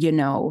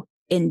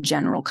 in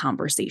general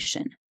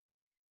conversation.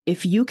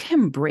 If you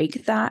can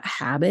break that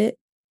habit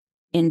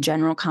in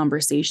general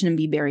conversation and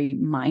be very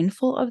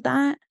mindful of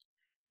that,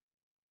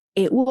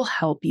 it will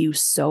help you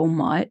so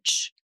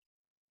much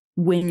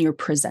when you're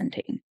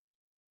presenting.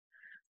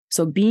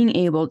 So being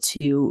able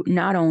to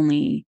not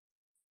only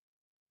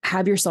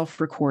have yourself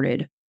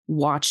recorded,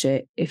 watch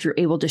it, if you're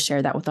able to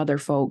share that with other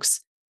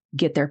folks,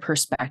 get their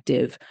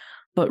perspective,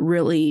 but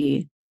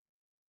really,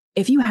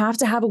 if you have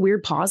to have a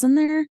weird pause in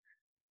there,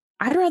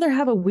 I'd rather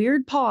have a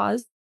weird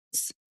pause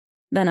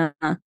than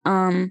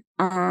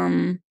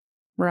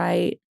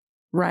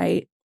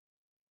right.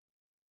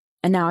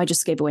 And now I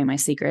just gave away my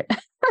secret.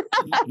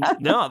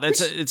 No,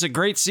 it's a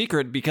great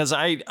secret, because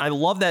I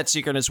love that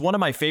secret. It's one of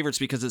my favorites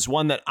because it's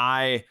one that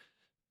I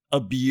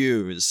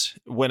abuse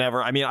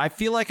whenever. I mean, I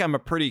feel like I'm a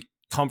pretty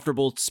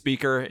comfortable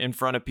speaker in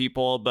front of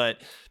people,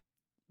 but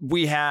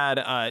we had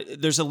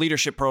there's a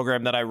leadership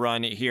program that I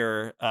run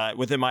here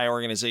within my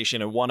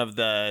organization, and one of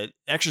the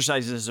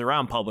exercises is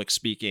around public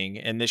speaking.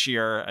 And this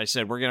year I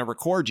said, we're going to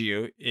record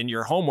you, and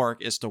your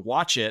homework is to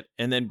watch it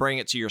and then bring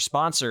it to your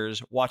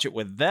sponsors, watch it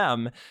with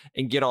them,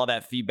 and get all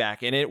that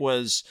feedback. And it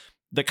was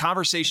the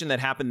conversation that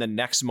happened the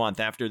next month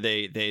after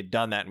they'd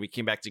done that, and we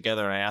came back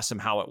together and I asked them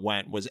how it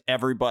went, was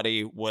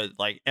everybody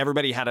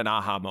had an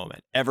aha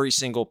moment, every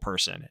single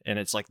person. And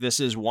it's like,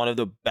 this is one of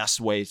the best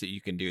ways that you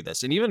can do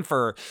this. And even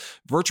for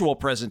virtual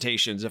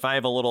presentations, if I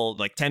have a little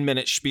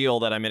 10-minute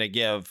spiel that I'm going to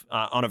give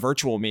on a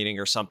virtual meeting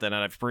or something, and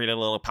I've created a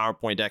little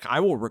PowerPoint deck,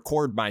 I will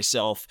record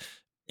myself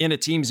in a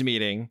Teams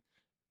meeting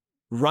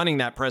running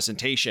that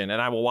presentation, and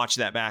I will watch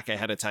that back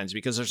ahead of times,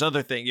 because there's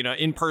other things,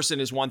 in person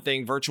is one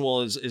thing,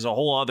 virtual is a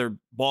whole other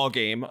ball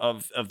game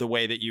of the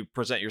way that you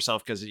present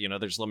yourself, because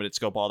there's limited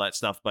scope, all that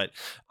stuff. But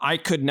I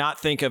could not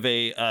think of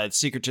a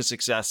secret to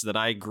success that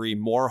I agree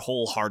more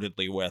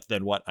wholeheartedly with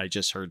than what I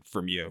just heard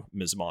from you,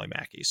 Ms. Molly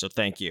Mackey. So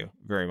thank you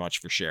very much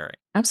for sharing.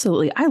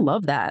 Absolutely. I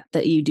love that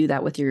you do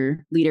that with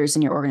your leaders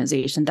in your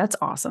organization. That's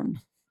awesome.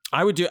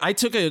 I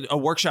took a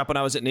workshop when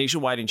I was at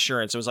Nationwide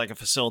Insurance. It was like a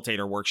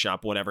facilitator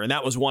workshop, whatever. And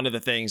that was one of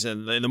the things.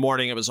 And in the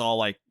morning, it was all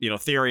like,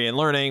 theory and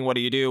learning. What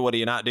do you do? What do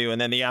you not do?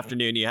 And then the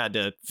afternoon, you had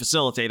to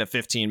facilitate a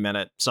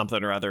 15-minute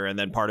something or other. And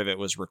then part of it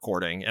was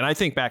recording. And I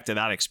think back to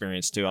that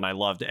experience too. And I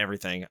loved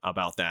everything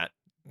about that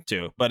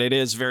too. But it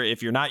is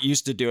if you're not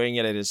used to doing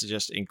it, it is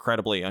just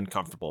incredibly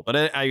uncomfortable.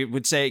 But I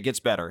would say it gets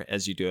better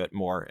as you do it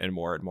more and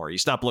more and more. You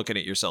stop looking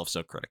at yourself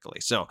so critically.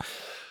 So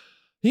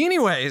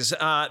anyways,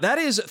 that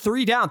is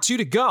 3 down, 2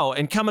 to go.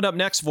 And coming up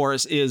next for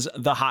us is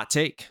the hot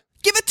take.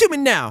 Give it to me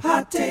now.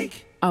 Hot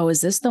take. Oh, is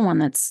this the one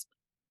that's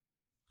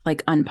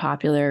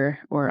unpopular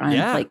or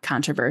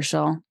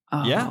controversial?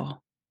 Oh, yeah.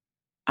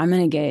 I'm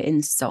going to get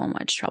in so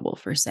much trouble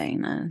for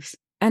saying this.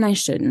 And I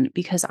shouldn't,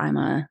 because I'm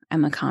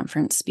a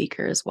conference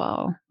speaker as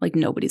well.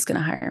 Nobody's going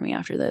to hire me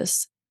after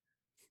this.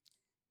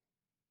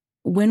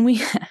 When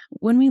we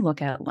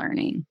look at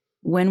learning,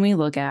 when we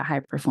look at high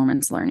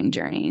performance learning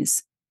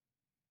journeys,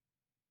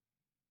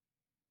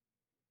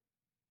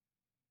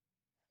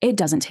 it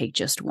doesn't take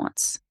just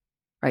once,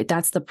 right?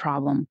 That's the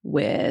problem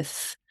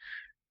with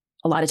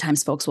a lot of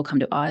times folks will come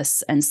to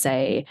us and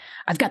say,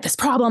 I've got this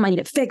problem. I need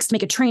it fixed.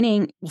 Make a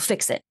training. We'll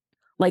fix it.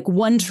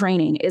 One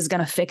training is going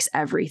to fix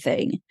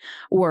everything.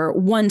 Or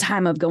one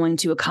time of going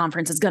to a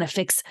conference is going to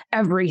fix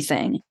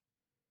everything.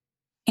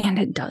 And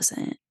it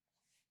doesn't.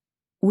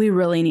 We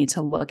really need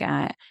to look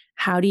at,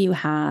 how do you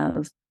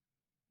have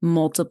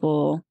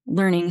multiple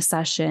learning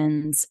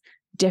sessions,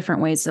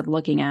 different ways of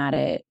looking at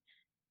it.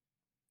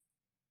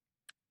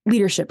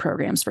 Leadership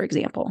programs, for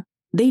example,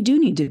 they do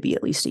need to be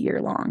at least a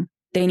year long.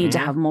 They need to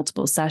have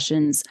multiple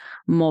sessions,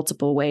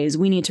 multiple ways.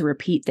 We need to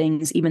repeat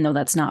things, even though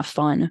that's not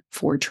fun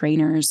for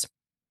trainers.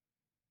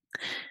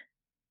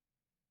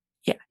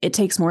 Yeah, it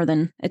takes more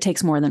than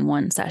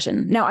one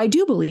session. Now, I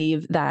do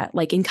believe that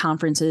like in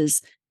conferences,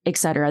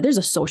 etc., there's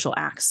a social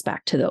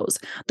aspect to those.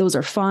 Those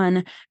are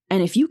fun.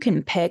 And if you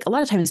can pick, a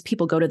lot of times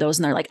people go to those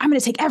and they're like, I'm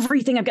going to take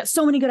everything. I've got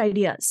so many good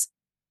ideas.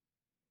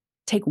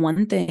 Take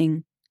one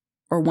thing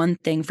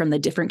from the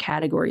different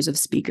categories of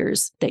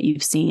speakers that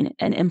you've seen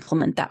and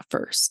implement that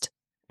first.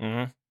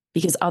 Mm-hmm.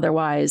 Because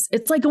otherwise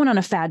it's like going on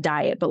a fad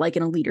diet, but like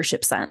in a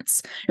leadership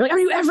sense. You're like, I'm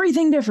going to do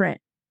everything different.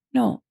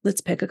 No,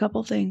 let's pick a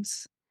couple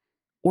things.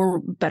 Or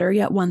better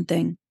yet, one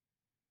thing,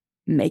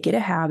 make it a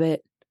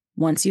habit.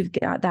 Once you've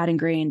got that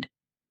ingrained,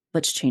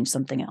 let's change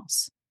something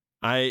else.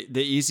 The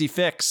easy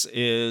fix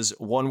is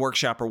one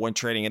workshop or one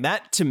training. And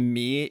that to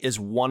me is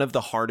one of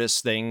the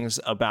hardest things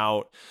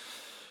about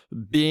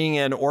being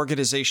in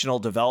organizational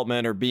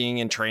development or being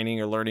in training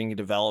or learning and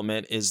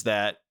development is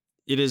that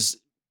it is,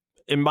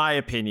 in my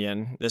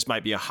opinion, this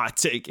might be a hot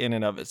take in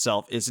and of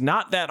itself, it's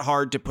not that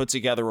hard to put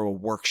together a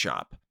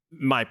workshop.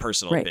 My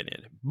personal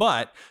opinion.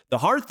 But the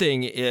hard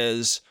thing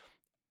is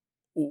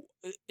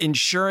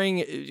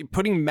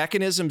putting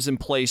mechanisms in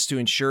place to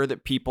ensure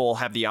that people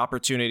have the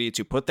opportunity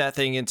to put that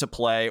thing into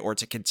play or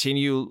to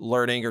continue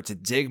learning or to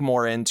dig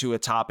more into a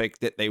topic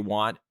that they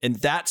want. And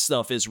that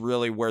stuff is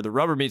really where the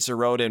rubber meets the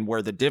road and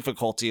where the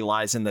difficulty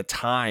lies and the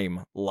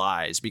time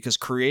lies, because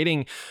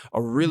creating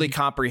a really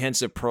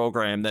comprehensive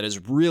program that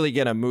is really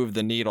going to move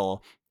the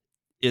needle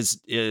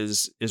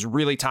is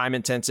really time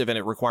intensive, and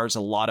it requires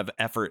a lot of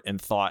effort and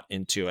thought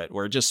into it.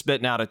 We're just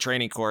spitting out a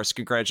training course.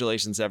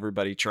 Congratulations,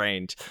 everybody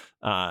trained,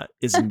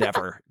 is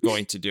never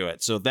going to do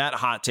it. So that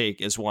hot take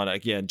is one,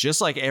 again,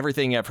 just like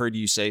everything I've heard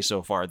you say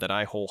so far, that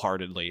I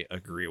wholeheartedly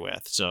agree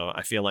with. So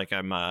I feel like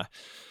I'm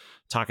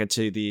talking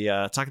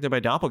to my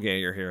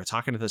doppelganger here,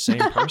 talking to the same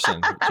person,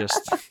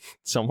 just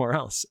somewhere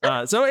else.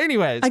 So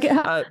anyways, I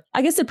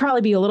guess it'd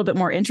probably be a little bit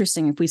more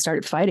interesting if we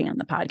started fighting on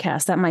the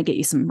podcast. That might get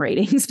you some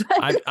ratings.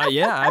 But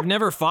I've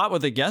never fought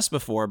with a guest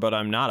before, but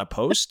I'm not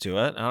opposed to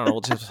it. I don't know.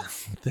 We'll just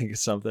think of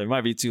something. It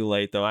might be too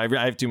late though. I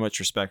have too much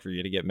respect for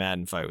you to get mad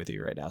and fight with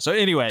you right now. So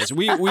anyways,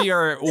 we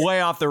are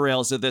way off the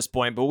rails at this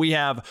point, but we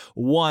have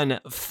one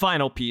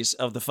final piece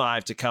of the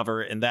 5 to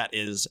cover, and that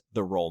is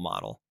the role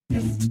model.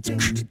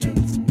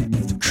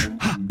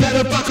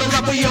 Better buckle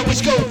up, we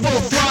always go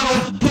full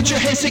throttle. Put your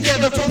hands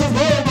together for the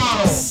role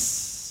model.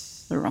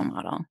 The role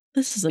model.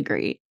 This is a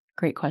great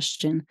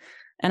question.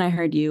 And I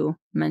heard you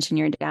mention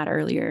your dad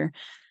earlier.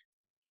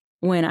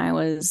 When I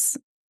was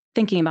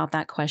thinking about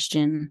that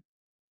question,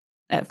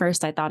 at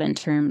first I thought in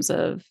terms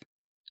of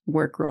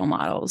work role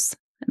models.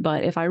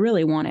 But if I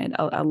really wanted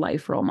a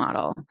life role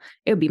model,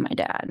 it would be my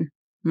dad.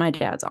 My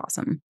dad's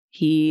awesome.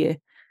 He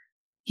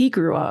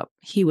grew up,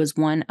 he was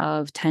one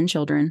of 10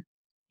 children.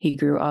 He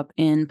grew up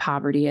in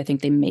poverty. I think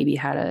they maybe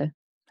had a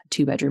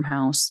 2-bedroom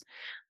house.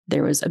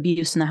 There was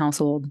abuse in the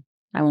household.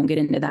 I won't get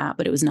into that,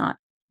 but it was not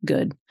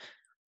good.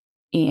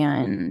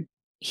 And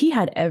he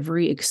had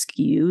every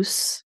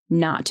excuse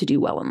not to do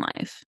well in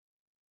life.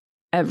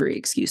 Every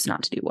excuse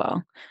not to do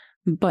well.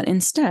 But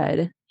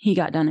instead, he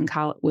got done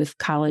with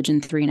college in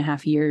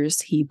 3.5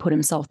 years. He put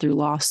himself through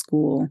law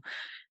school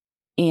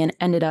and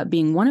ended up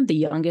being one of the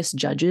youngest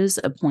judges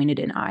appointed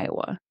in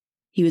Iowa.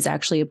 He was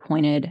actually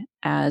appointed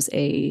as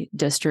a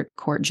district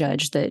court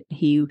judge that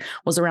he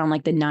was around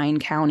like the 9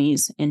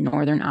 counties in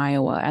northern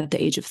Iowa at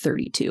the age of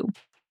 32,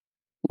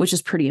 which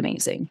is pretty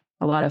amazing.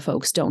 A lot of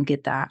folks don't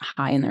get that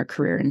high in their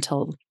career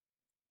until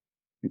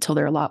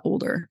they're a lot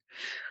older.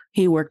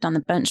 He worked on the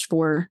bench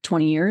for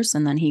 20 years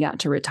and then he got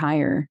to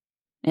retire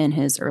in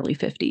his early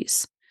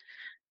 50s.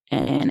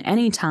 And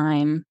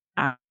anytime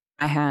I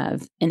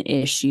have an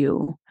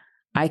issue,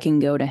 I can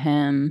go to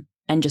him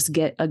and just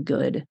get a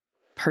good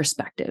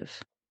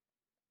perspective.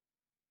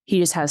 He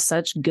just has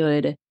such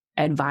good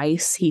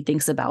advice. He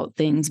thinks about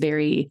things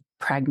very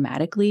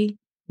pragmatically,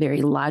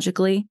 very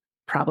logically,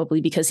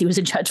 probably because he was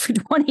a judge for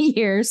 20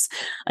 years.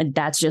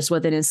 That's just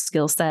within his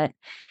skill set.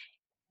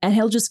 And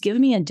he'll just give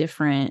me a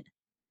different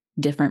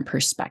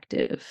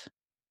perspective.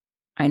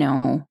 I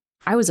know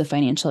I was a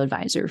financial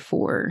advisor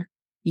for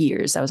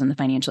years. I was in the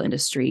financial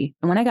industry.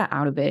 And when I got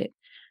out of it,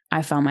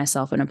 I found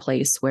myself in a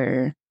place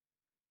where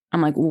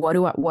I'm like, what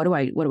do I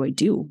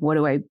do? What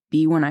do I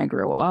be when I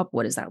grow up?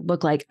 What does that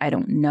look like? I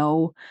don't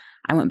know.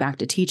 I went back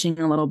to teaching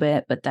a little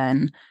bit, but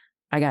then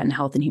I got in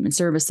health and human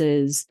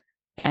services.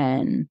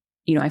 And,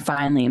 I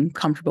finally am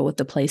comfortable with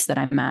the place that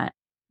I'm at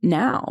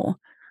now.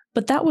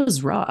 But that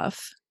was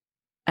rough.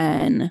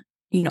 And,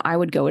 I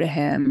would go to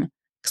him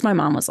because my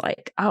mom was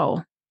like,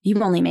 oh, you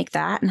only make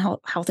that in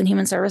health and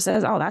human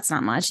services. Oh, that's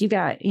not much. You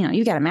got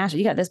a master's,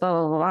 you got this, blah,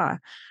 blah, blah, blah.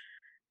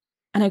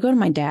 And I go to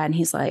my dad and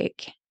he's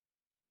like,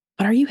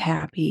 but are you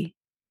happy?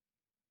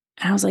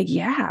 And I was like,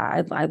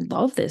 yeah, I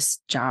love this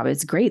job.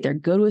 It's great. They're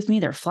good with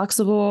me. They're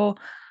flexible.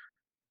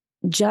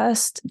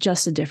 Just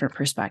a different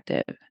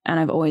perspective. And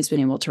I've always been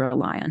able to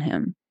rely on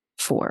him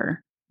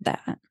for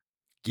that.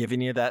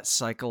 Giving you that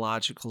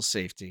psychological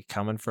safety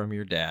coming from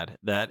your dad.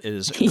 That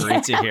is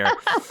great to hear.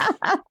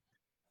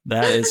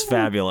 That is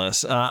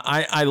fabulous.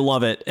 I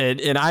love it.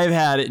 And I've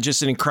had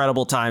just an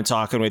incredible time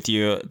talking with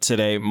you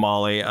today,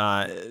 Molly.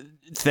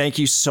 Thank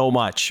you so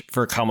much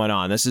for coming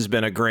on. This has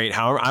been a great,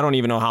 I don't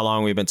even know how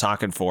long we've been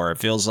talking for. It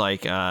feels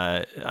like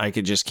I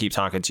could just keep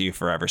talking to you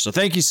forever. So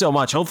thank you so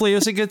much. Hopefully it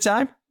was a good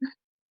time.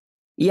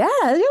 Yeah,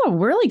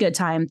 really good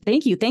time.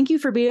 Thank you. Thank you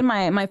for being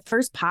my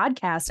first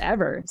podcast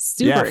ever.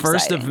 Super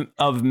first exciting.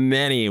 of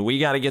many. We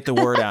got to get the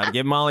word out.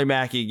 Give Molly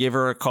Mackey, give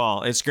her a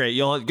call. It's great.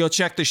 You'll go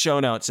check the show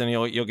notes and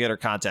you'll get her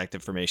contact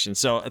information.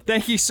 So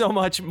thank you so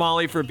much,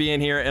 Molly, for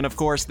being here. And of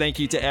course, thank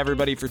you to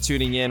everybody for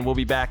tuning in. We'll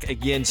be back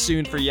again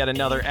soon for yet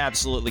another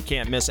absolutely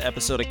can't miss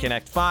episode of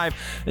Connect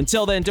 5.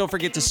 Until then, don't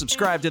forget to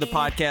subscribe to the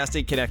podcast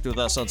and connect with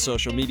us on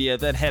social media.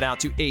 Then head out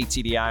to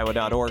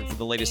atdiowa.org for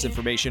the latest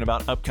information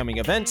about upcoming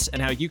events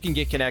and how you can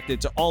get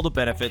connected to all the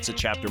benefits of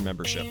chapter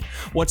membership.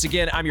 Once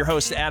again, I'm your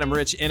host, Adam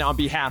Rich, and on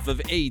behalf of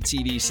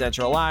ATD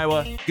Central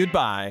Iowa,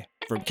 goodbye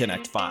from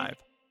Connect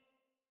 5.